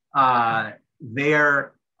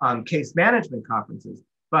their case management conferences.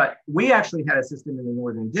 But we actually had a system in the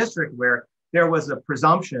Northern District where there was a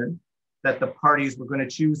presumption that the parties were going to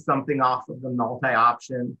choose something off of the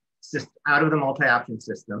multi-option system, out of the multi-option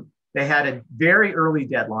system. They had a very early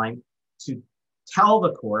deadline to tell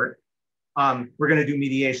the court, we're going to do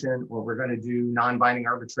mediation, or we're going to do non-binding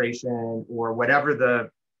arbitration, or whatever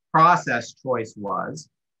the process choice was.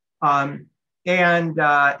 And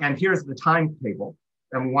here's the timetable,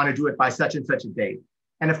 and we want to do it by such and such a date.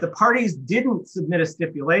 And if the parties didn't submit a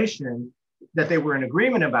stipulation that they were in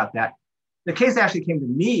agreement about that, the case actually came to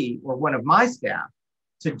me or one of my staff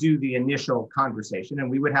to do the initial conversation.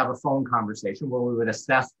 And we would have a phone conversation where we would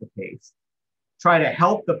assess the case, try to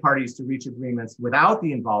help the parties to reach agreements without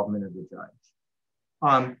the involvement of the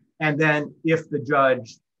judge. And then if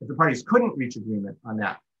the parties couldn't reach agreement on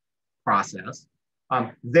that process,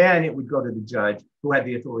 then it would go to the judge who had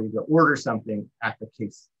the authority to order something at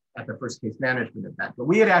the first case management event. But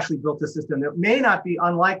we had actually built a system that may not be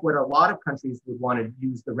unlike what a lot of countries would want to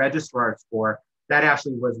use the registrars for. That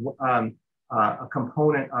actually was a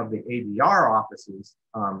component of the ADR office's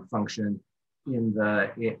function in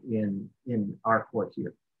our court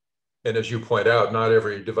here. And as you point out, not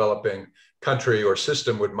every developing country or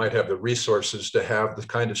system might have the resources to have the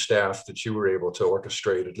kind of staff that you were able to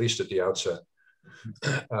orchestrate, at least at the outset.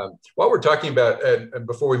 While we're talking about, and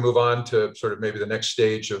before we move on to sort of maybe the next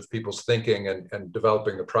stage of people's thinking and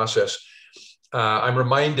developing the process, I'm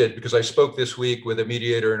reminded, because I spoke this week with a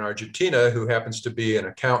mediator in Argentina who happens to be an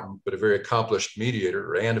accountant, but a very accomplished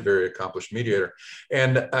mediator and a very accomplished mediator.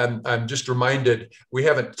 And I'm just reminded, we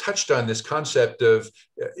haven't touched on this concept of,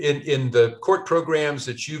 in the court programs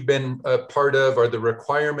that you've been a part of, are the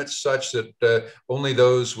requirements such that only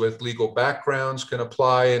those with legal backgrounds can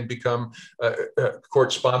apply and become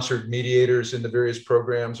court-sponsored mediators in the various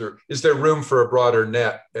programs? Or is there room for a broader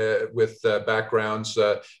net with backgrounds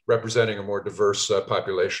representing a more diverse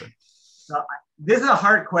population? So this is a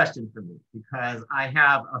hard question for me because I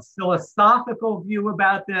have a philosophical view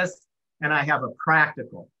about this and I have a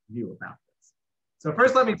practical view about this. So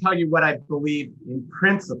first, let me tell you what I believe in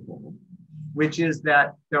principle, which is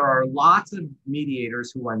that there are lots of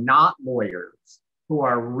mediators who are not lawyers, who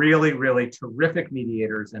are really, really terrific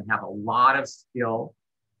mediators and have a lot of skill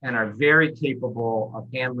and are very capable of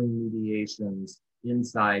handling mediations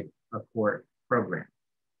inside a court program.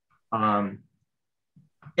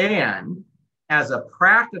 And as a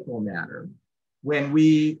practical matter, when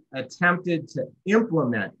we attempted to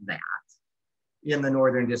implement that in the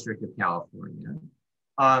Northern District of California,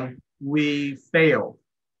 we failed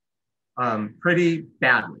pretty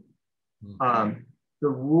badly. The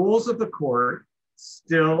rules of the court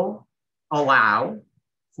still allow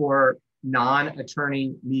for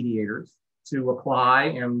non-attorney mediators to apply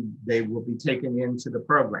and they will be taken into the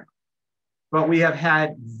program. But we have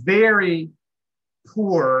had very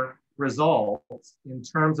poor results in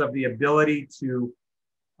terms of the ability to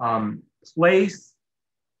place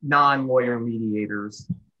non-lawyer mediators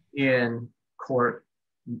in court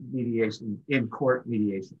mediations,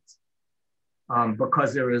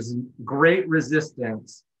 because there is great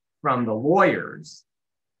resistance from the lawyers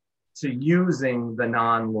to using the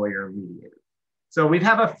non-lawyer mediator. So we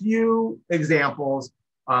have a few examples.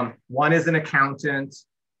 One is an accountant.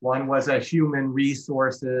 One was a human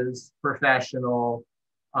resources professional,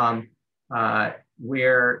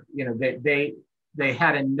 where they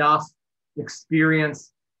had enough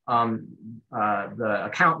experience. The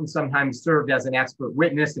accountant sometimes served as an expert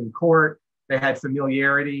witness in court. They had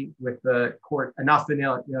familiarity with the court, enough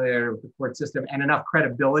familiarity with the court system, and enough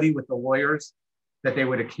credibility with the lawyers that they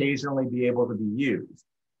would occasionally be able to be used.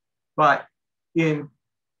 But in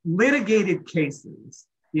litigated cases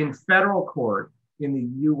in federal court in the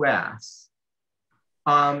U.S.,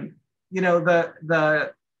 the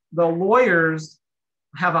lawyers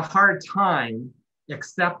have a hard time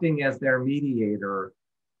accepting as their mediator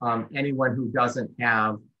anyone who doesn't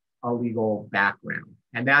have a legal background.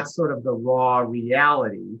 And that's sort of the raw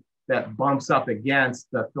reality that bumps up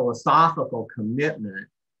against the philosophical commitment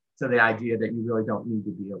to the idea that you really don't need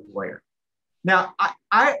to be a lawyer. Now,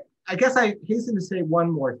 I guess I hasten to say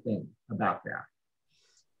one more thing about that.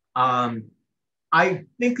 I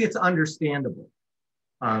think it's understandable,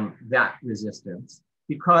 that resistance,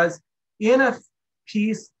 because in an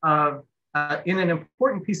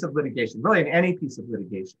important piece of litigation, really in any piece of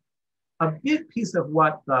litigation, a big piece of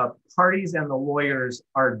what the parties and the lawyers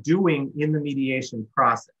are doing in the mediation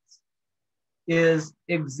process is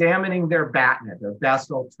examining their BATNA, their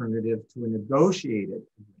best alternative to a negotiated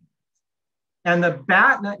agreement. And the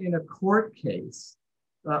BATNA in a court case,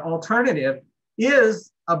 the alternative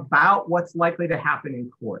is about what's likely to happen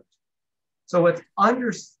in court. So it's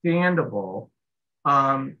understandable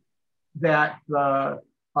that the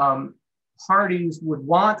parties would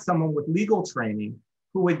want someone with legal training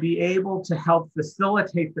who would be able to help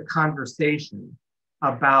facilitate the conversation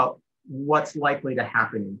about what's likely to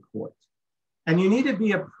happen in court. And you need to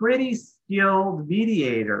be a pretty skilled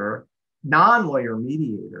mediator, non-lawyer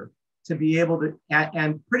mediator, to be able to,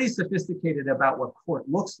 and pretty sophisticated about what court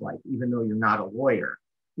looks like, even though you're not a lawyer,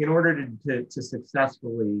 in order to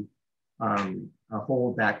successfully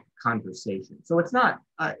hold that conversation. So it's not,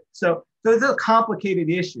 so it's a complicated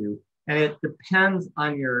issue, and it depends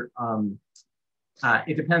on your, on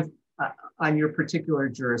your particular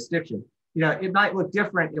jurisdiction. It might look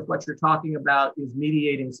different if what you're talking about is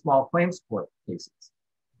mediating small claims court cases.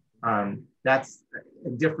 That's a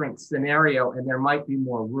different scenario, and there might be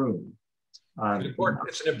more room.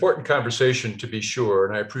 It's an important conversation, to be sure,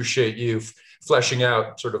 and I appreciate you fleshing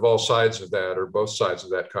out sort of all sides of that, or both sides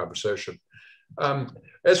of that conversation.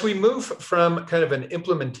 As we move from kind of an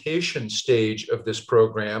implementation stage of this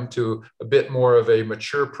program to a bit more of a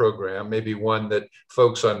mature program, maybe one that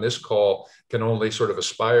folks on this call can only sort of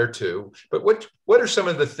aspire to, but what are some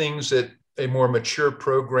of the things that a more mature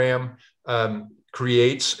program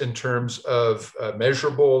creates in terms of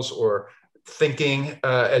measurables or thinking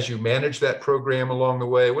as you manage that program along the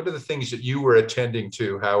way? What are the things that you were attending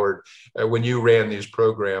to, Howard, when you ran these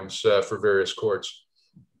programs for various courts?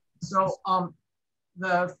 So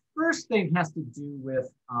the first thing has to do with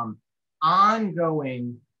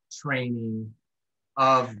ongoing training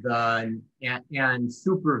of the and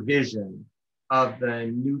supervision of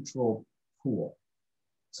the neutral pool.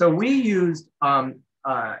 So we used a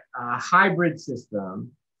hybrid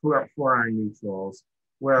system for our neutrals,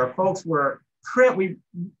 where folks were, we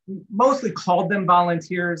mostly called them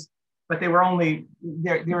volunteers, but they were only,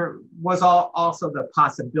 there was also the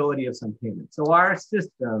possibility of some payment. So our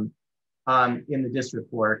system in the district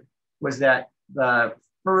court was that the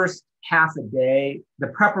first half a day, the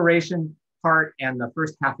preparation part and the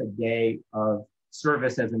first half a day of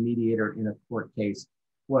service as a mediator in a court case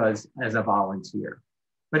was as a volunteer.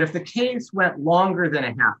 But if the case went longer than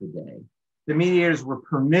a half a day, the mediators were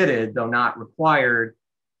permitted, though not required,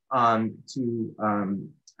 they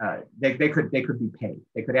could be paid.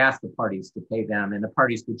 They could ask the parties to pay them, and the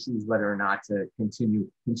parties could choose whether or not to continue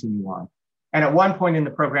on. And at one point in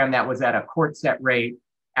the program, that was at a court set rate.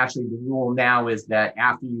 Actually, the rule now is that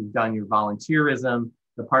after you've done your volunteerism,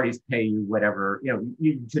 the parties pay you whatever,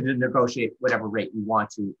 you to negotiate whatever rate you want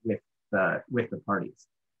to with the parties.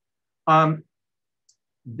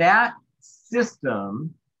 That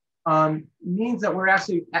system means that we're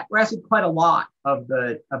actually quite a lot of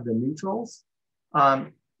the neutrals,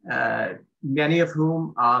 many of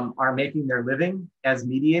whom are making their living as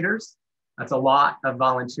mediators. That's a lot of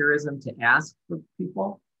volunteerism to ask for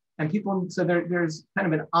people. And people, so there's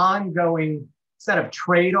kind of an ongoing set of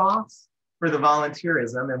trade-offs for the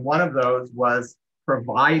volunteerism. And one of those was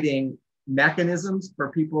providing mechanisms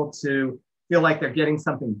for people to feel like they're getting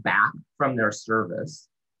something back from their service.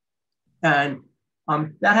 And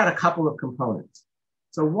that had a couple of components.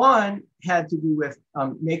 So one had to do with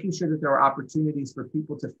making sure that there were opportunities for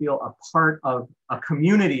people to feel a part of a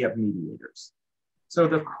community of mediators. So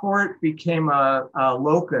the court became a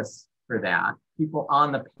locus for that. People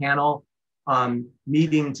on the panel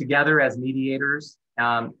meeting together as mediators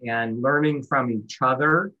and learning from each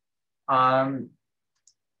other.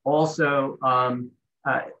 Also,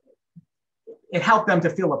 it helped them to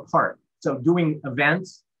feel a part. So doing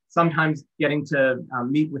events, sometimes getting to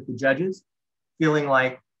meet with the judges, feeling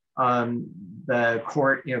like the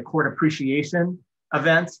court, court appreciation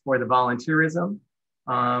events for the volunteerism,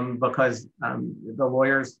 because the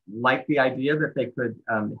lawyers liked the idea that they could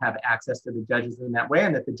have access to the judges in that way,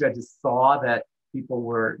 and that the judges saw that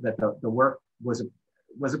the work was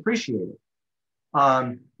appreciated.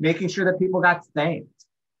 Making sure that people got thanked,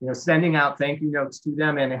 sending out thank you notes to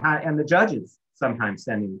them, and the judges sometimes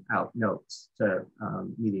sending out notes to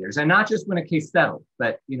mediators, and not just when a case settled,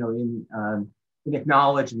 but in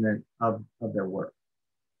acknowledgement of their work.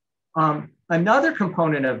 Another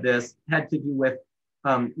component of this had to do with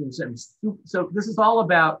so this is all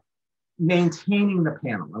about maintaining the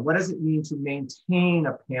panel, and what does it mean to maintain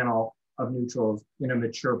a panel of neutrals in a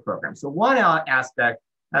mature program? So one aspect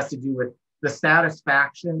has to do with the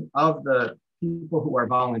satisfaction of the people who are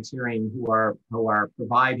volunteering, who are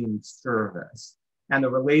providing service, and the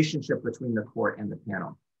relationship between the court and the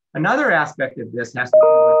panel. Another aspect of this has to do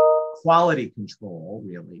with quality control,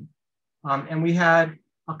 really. And we had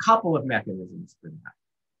a couple of mechanisms for that.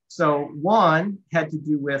 So one had to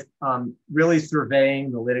do with really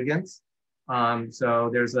surveying the litigants. So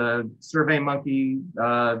there's a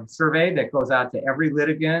SurveyMonkey survey that goes out to every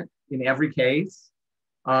litigant in every case,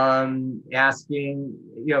 asking,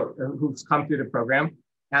 who's come through the program,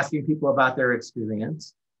 asking people about their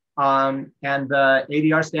experience. And the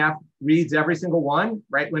ADR staff reads every single one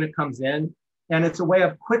right when it comes in. And it's a way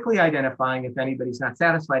of quickly identifying if anybody's not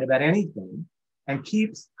satisfied about anything, and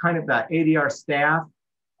keeps kind of the ADR staff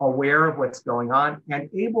aware of what's going on and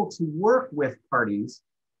able to work with parties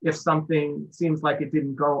if something seems like it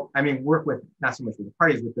didn't go, work with, not so much with the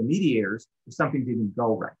parties, with the mediators, if something didn't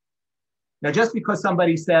go right. Now, just because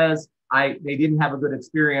somebody says they didn't have a good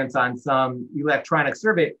experience on some electronic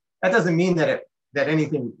survey, that doesn't mean that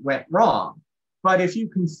anything went wrong. But if you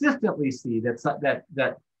consistently see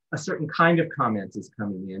that a certain kind of comment is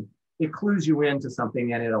coming in, it clues you into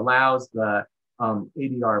something, and it allows the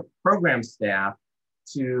ADR program staff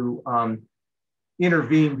to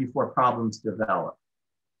intervene before problems develop.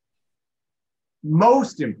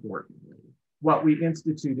 Most importantly, what we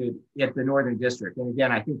instituted at the Northern District, and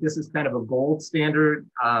again, I think this is kind of a gold standard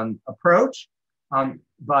approach,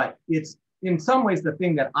 but it's in some ways the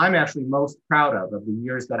thing that I'm actually most proud of the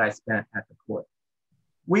years that I spent at the court.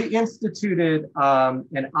 we instituted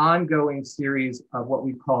an ongoing series of what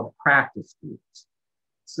we called practice groups.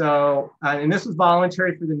 So, and this was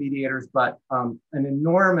voluntary for the mediators, but an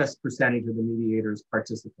enormous percentage of the mediators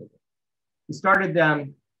participated. We started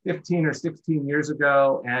them 15 or 16 years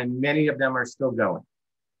ago, and many of them are still going.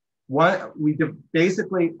 We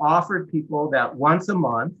basically offered people that once a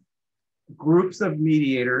month, groups of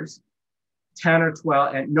mediators, 10 or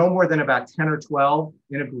 12, and no more than about 10 or 12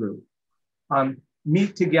 in a group,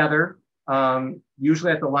 meet together,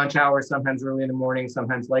 usually at the lunch hour, sometimes early in the morning,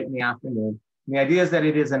 sometimes late in the afternoon. And the idea is that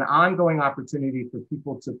it is an ongoing opportunity for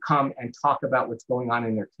people to come and talk about what's going on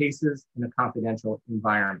in their cases in a confidential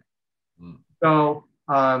environment. So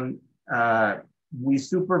we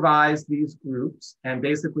supervise these groups and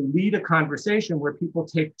basically lead a conversation where people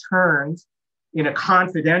take turns in a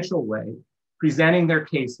confidential way, presenting their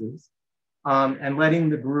cases and letting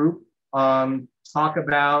the group talk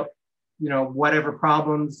about, whatever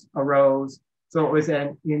problems arose. So it was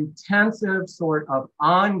an intensive sort of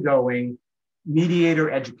ongoing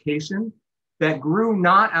mediator education that grew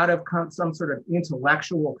not out of some sort of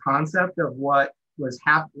intellectual concept of what was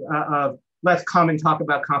happening, of let's come and talk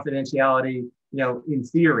about confidentiality, in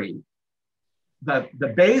theory.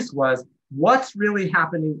 The base was what's really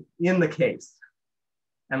happening in the case.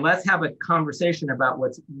 And let's have a conversation about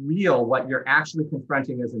what's real, what you're actually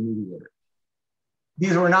confronting as a mediator.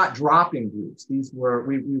 These were not drop-in groups. These were,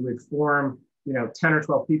 we would form, 10 or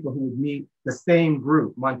 12 people who would meet the same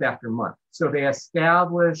group month after month. So they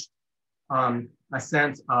established a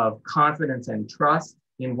sense of confidence and trust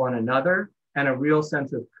in one another and a real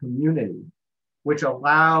sense of community, which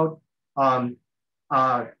allowed,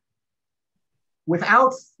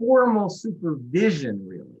 without formal supervision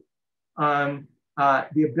really,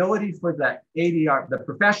 the ability for the ADR, the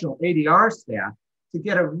professional ADR staff, to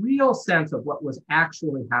get a real sense of what was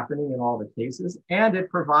actually happening in all the cases. And it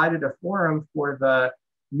provided a forum for the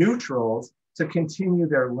neutrals to continue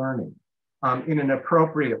their learning in an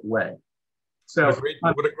appropriate way. So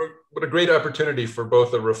what a great opportunity for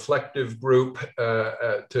both a reflective group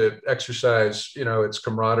to exercise, its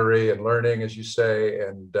camaraderie and learning, as you say,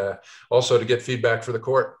 and also to get feedback for the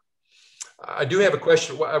court. I do have a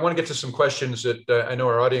question. I want to get to some questions that I know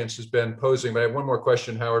our audience has been posing, but I have one more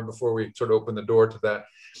question, Howard, before we sort of open the door to that.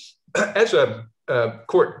 As a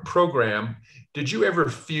court program, did you ever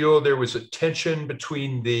feel there was a tension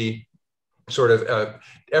between the sort of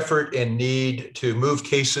effort and need to move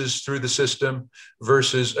cases through the system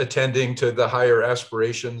versus attending to the higher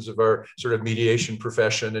aspirations of our sort of mediation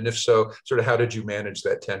profession? And if so, sort of how did you manage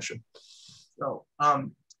that tension? So,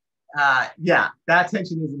 yeah, that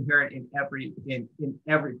tension is inherent in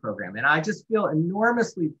every program. And I just feel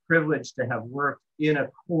enormously privileged to have worked in a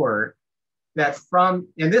court that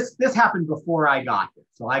and this happened before I got here,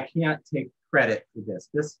 so I can't take credit for this.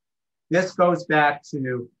 This goes back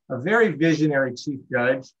to a very visionary chief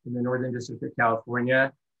judge in the Northern District of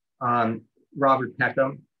California, Robert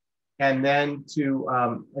Peckham, and then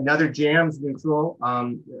to another JAMS neutral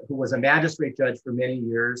who was a magistrate judge for many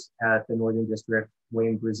years at the Northern District,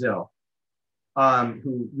 Wayne Brazil,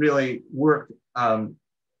 who really worked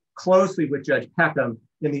closely with Judge Peckham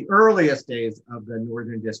in the earliest days of the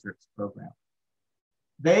Northern District's program.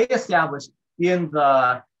 They established in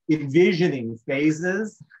the envisioning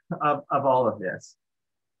phases of all of this,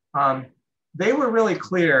 they were really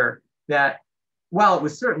clear that while it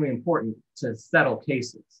was certainly important to settle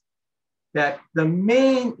cases, that the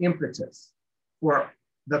main impetus for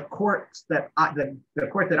the court that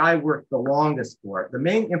I worked the longest for, the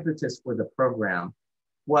main impetus for the program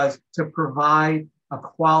was to provide a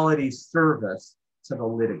quality service to the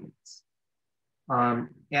litigants.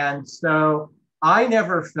 And so I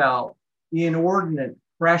never felt inordinate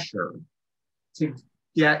pressure to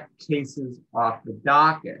get cases off the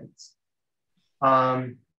dockets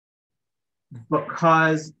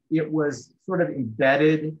because it was sort of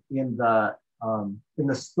embedded in the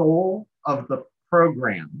soul of the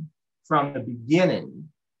program from the beginning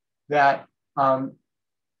that in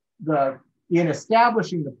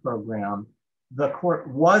establishing the program, the court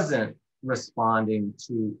wasn't responding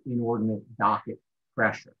to inordinate docket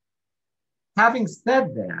pressure. Having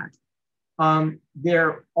said that,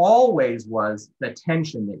 there always was the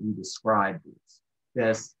tension that you described,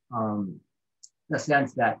 this the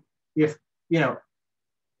sense that if,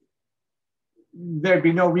 there'd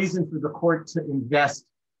be no reason for the court to invest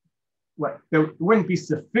there wouldn't be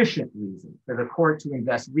sufficient reason for the court to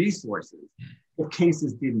invest resources if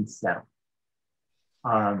cases didn't settle.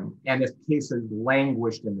 And if cases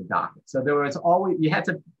languished in the docket. So there was always, you had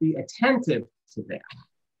to be attentive to that.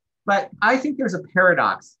 But I think there's a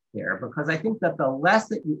paradox there because I think that the less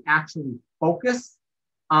that you actually focus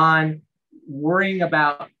on worrying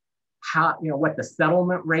about how, what the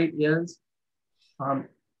settlement rate is.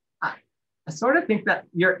 I sort of think that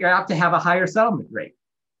you have to have a higher settlement rate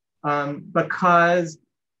because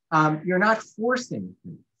you're not forcing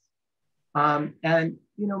things. And,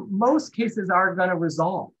 most cases are going to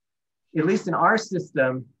resolve. At least in our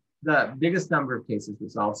system, the biggest number of cases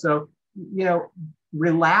resolve. So,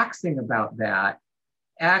 relaxing about that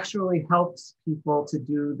actually helps people to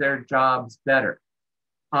do their jobs better.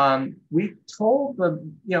 We told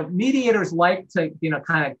mediators like to,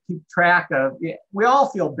 kind of keep track of, we all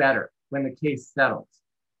feel better when the case settles.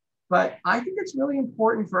 But I think it's really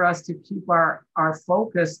important for us to keep our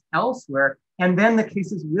focus elsewhere, and then the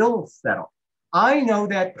cases will settle. I know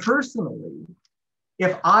that personally,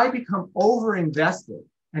 if I become over-invested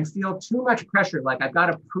and feel too much pressure, like I've got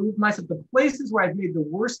to prove myself, the places where I've made the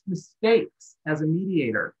worst mistakes as a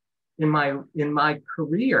mediator in my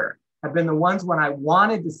career have been the ones when I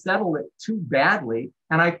wanted to settle it too badly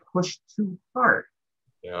and I pushed too hard.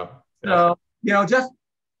 Yeah. So, just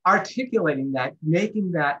articulating that,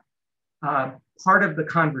 making that part of the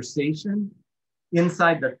conversation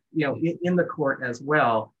inside the, in the court as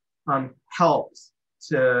well, helps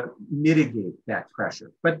to mitigate that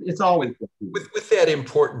pressure. But it's always with that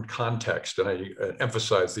important context, and I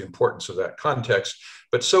emphasize the importance of that context,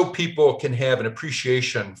 but so people can have an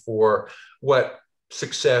appreciation for what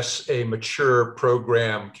success a mature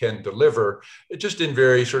program can deliver, just in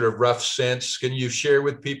very sort of rough sense. Can you share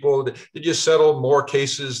with people, did you settle more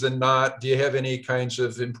cases than not? Do you have any kinds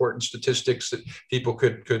of important statistics that people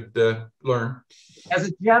could learn? As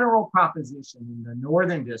a general proposition in the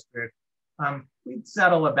Northern District, we'd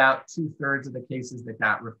settle about 2/3 of the cases that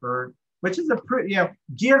got referred, which is a pretty,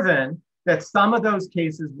 given that some of those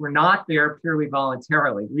cases were not there purely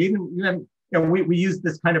voluntarily. We use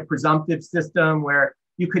this kind of presumptive system where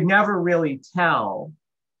you could never really tell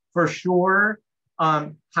for sure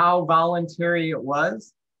how voluntary it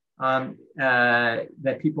was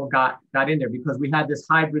that people got in there, because we had this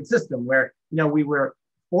hybrid system where, we were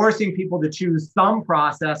forcing people to choose some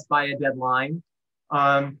process by a deadline.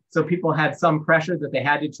 So people had some pressure that they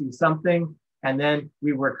had to choose something. And then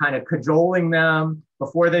we were kind of cajoling them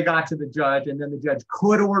before they got to the judge, and then the judge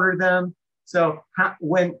could order them. So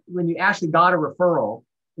when you actually got a referral,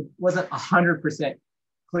 it wasn't 100%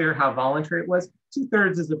 clear how voluntary it was.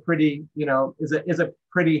 2/3 is a pretty, is a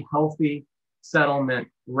pretty healthy settlement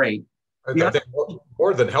rate. I think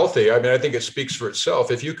more than healthy. I mean, I think it speaks for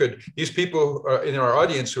itself. If you could, these people in our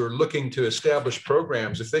audience who are looking to establish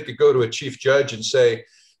programs, if they could go to a chief judge and say,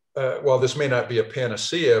 well, this may not be a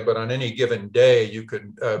panacea, but on any given day, you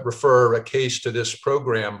could refer a case to this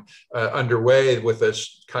program underway with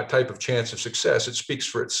this type of chance of success. It speaks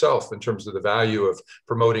for itself in terms of the value of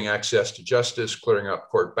promoting access to justice, clearing up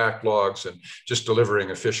court backlogs, and just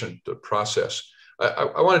delivering efficient process.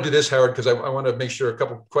 I want to do this, Howard, because I want to make sure a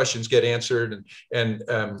couple of questions get answered and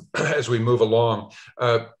as we move along.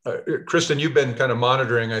 Kristen, you've been kind of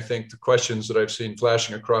monitoring, I think, the questions that I've seen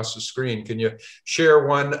flashing across the screen. Can you share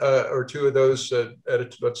one or two of those?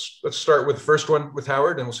 Let's start with the first one with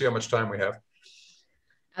Howard, and we'll see how much time we have.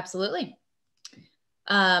 Absolutely.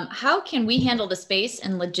 How can we handle the space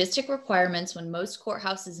and logistic requirements when most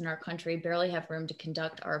courthouses in our country barely have room to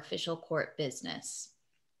conduct our official court business?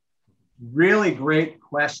 Really great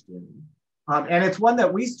question. And it's one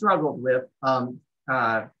that we struggled with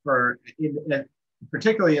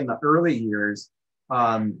particularly in the early years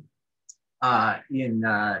in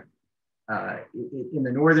the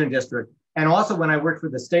Northern District. And also when I worked for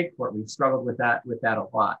the state court, we've struggled with that a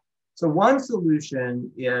lot. So one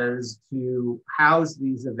solution is to house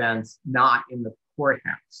these events not in the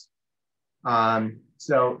courthouse.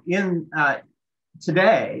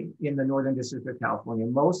 Today, in the Northern District of California,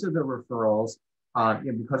 most of the referrals,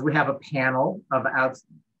 because we have a panel of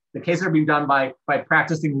the cases are being done by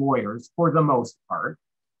practicing lawyers for the most part,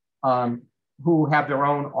 who have their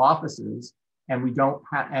own offices, and we don't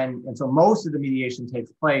have, and so most of the mediation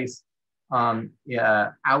takes place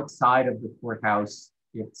outside of the courthouse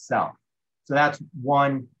itself. So that's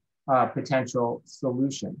one potential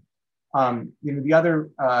solution. The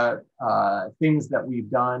other things that we've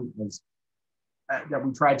done is that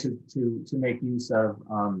we try to make use of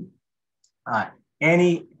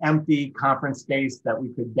any empty conference space that we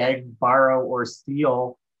could beg, borrow, or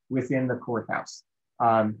steal within the courthouse.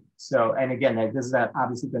 So, and again, this is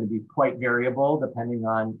obviously going to be quite variable depending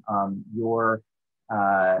on your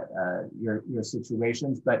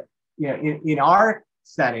situations. But in our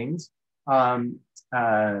settings, we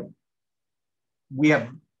have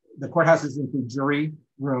the courthouses include jury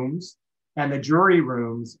rooms, and the jury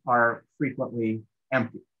rooms are frequently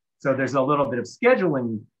empty. So there's a little bit of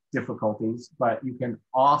scheduling difficulties, but you can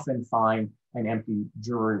often find an empty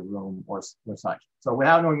jury room or such. So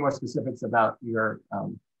without knowing more specifics about your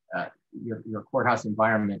courthouse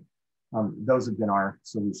environment, those have been our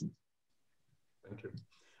solutions. Thank you.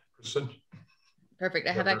 Kristen? Perfect.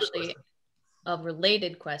 I have actually a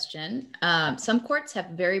related question. Some courts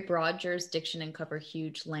have very broad jurisdiction and cover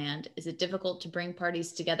huge land. Is it difficult to bring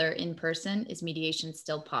parties together in person? Is mediation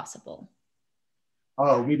still possible?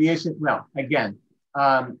 Oh, mediation, well, again,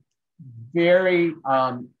 it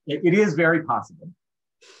is very possible.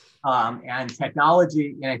 And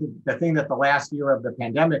technology, and I think the thing that the last year of the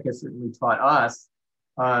pandemic has certainly taught us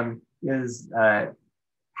is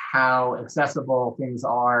how accessible things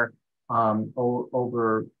are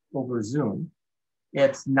over Zoom.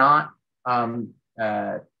 It's not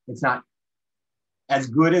as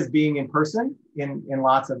good as being in person in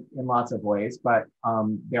lots of ways, but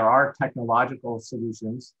there are technological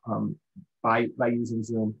solutions by using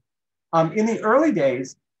Zoom. In the early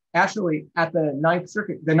days, actually at the Ninth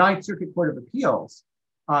Circuit Court of Appeals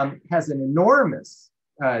has an enormous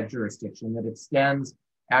jurisdiction that extends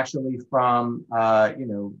actually from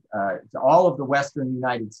to all of the Western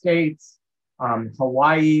United States,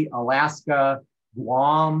 Hawaii, Alaska,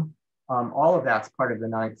 Guam, all of that's part of the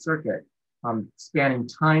Ninth Circuit, spanning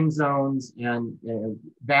time zones and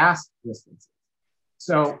vast distances.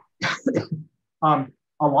 So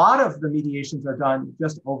a lot of the mediations are done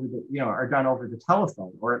just over the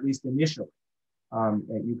telephone, or at least initially.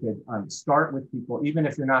 You could start with people, even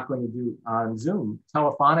if you're not going to do on Zoom.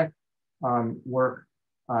 Telephonic work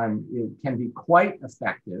it can be quite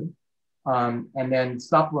effective, and then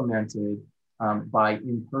supplemented by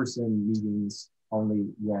in-person meetings only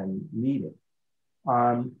when needed.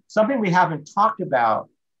 Something we haven't talked about,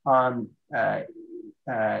 one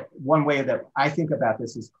way that I think about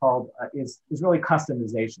this is really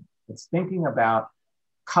customization. It's thinking about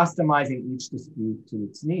customizing each dispute to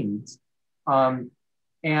its needs.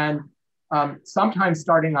 And sometimes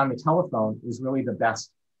starting on the telephone is really the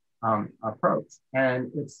best approach.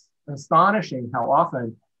 And it's astonishing how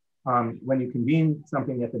often when you convene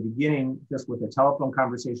something at the beginning, just with a telephone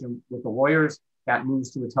conversation with the lawyers, that moves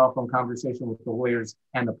to a telephone conversation with the lawyers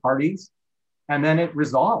and the parties, and then it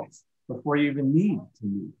resolves before you even need to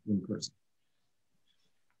meet in person.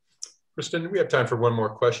 Kristen, we have time for one more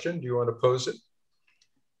question. Do you want to pose it?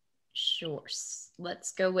 Sure.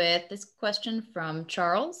 Let's go with this question from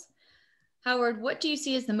Charles. Howard, what do you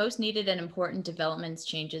see as the most needed and important developments,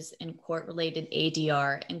 changes in court-related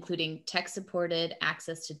ADR, including tech-supported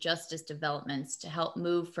access to justice developments to help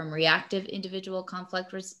move from reactive individual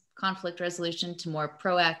conflict resolution to more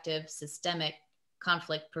proactive, systemic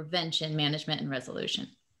conflict prevention, management, and resolution?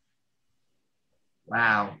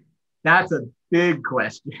 Wow, that's a big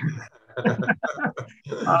question.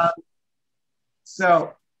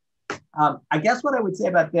 I guess what I would say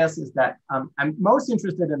about this is that I'm most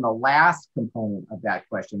interested in the last component of that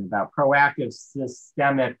question about proactive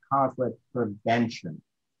systemic conflict prevention.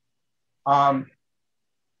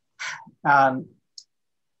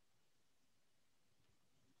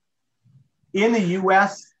 In the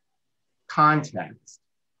US context,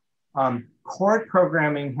 court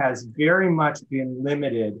programming has very much been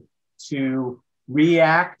limited to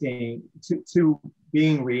reacting, to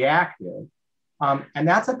being reactive. And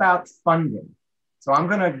that's about funding. So I'm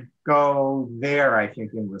going to go there, I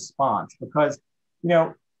think, in response, because,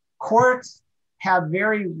 courts have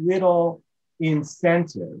very little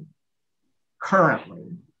incentive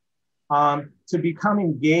currently to become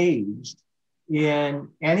engaged in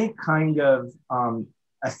any kind of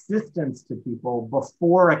assistance to people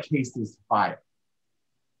before a case is filed.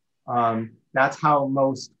 That's how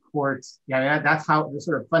most courts, that's how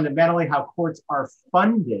sort of fundamentally how courts are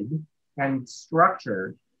funded and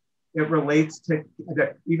structured. It relates to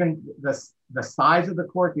even the size of the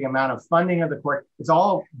court, the amount of funding of the court. It's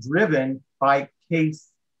all driven by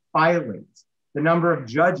case filings. The number of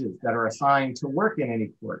judges that are assigned to work in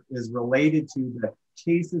any court is related to the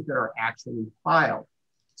cases that are actually filed.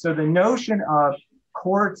 So the notion of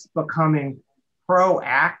courts becoming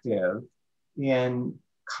proactive in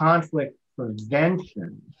conflict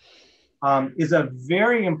prevention is a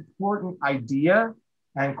very important idea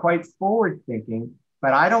and quite forward-thinking,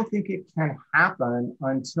 but I don't think it can happen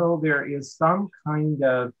until there is some kind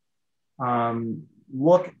of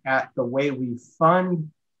look at the way we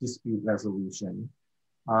fund dispute resolution.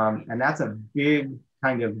 And that's a big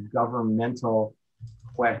kind of governmental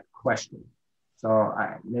question. So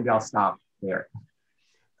maybe I'll stop there.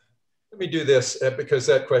 Let me do this because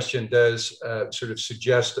that question does sort of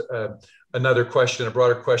suggest another question, a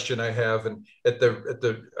broader question I have, and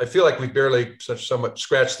I feel like we barely somewhat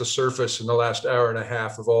scratched the surface in the last hour and a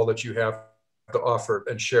half of all that you have to offer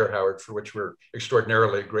and share, Howard, for which we're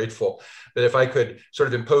extraordinarily grateful. But if I could sort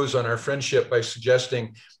of impose on our friendship by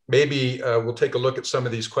suggesting maybe we'll take a look at some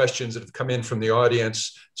of these questions that have come in from the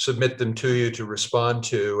audience, submit them to you to respond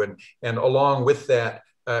to, and along with that,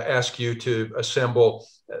 ask you to assemble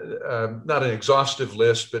not an exhaustive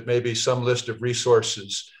list, but maybe some list of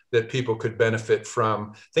resources that people could benefit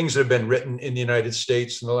from, things that have been written in the United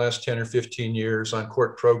States in the last 10 or 15 years on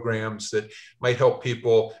court programs that might help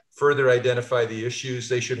people further identify the issues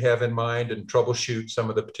they should have in mind and troubleshoot some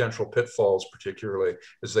of the potential pitfalls, particularly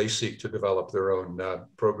as they seek to develop their own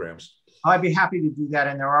programs. I'd be happy to do that.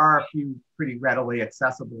 And there are a few pretty readily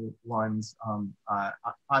accessible ones on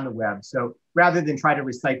the web. So rather than try to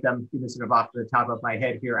recite them sort of off the top of my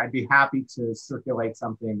head here, I'd be happy to circulate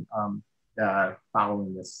something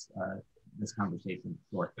following this conversation.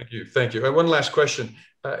 Sure. Thank you. Thank you. One last question.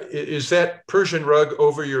 Is that Persian rug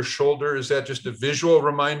over your shoulder? Is that just a visual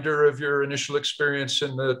reminder of your initial experience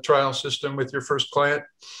in the trial system with your first client?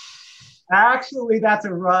 Actually, that's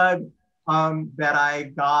a rug that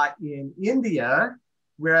I got in India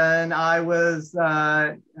when I was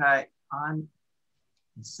on the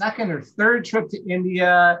second or third trip to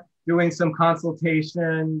India, doing some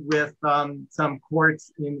consultation with some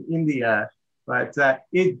courts in India. But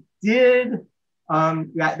it did,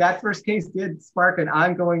 that first case did spark an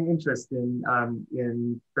ongoing interest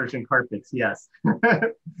in Persian carpets, yes.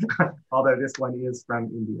 Although this one is from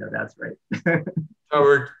India, that's right.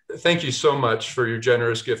 Howard, thank you so much for your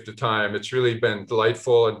generous gift of time. It's really been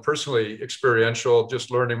delightful and personally experiential,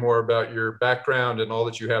 just learning more about your background and all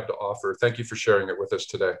that you have to offer. Thank you for sharing it with us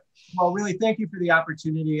today. Well, really, thank you for the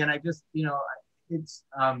opportunity. And I just, it's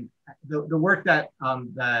the work that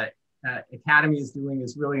the Academy is doing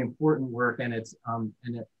is really important work, and it's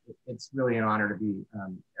really an honor to be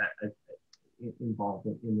involved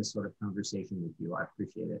in this sort of conversation with you. I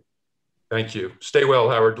appreciate it. Thank you. Stay well,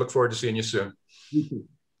 Howard. Look forward to seeing you soon. You too.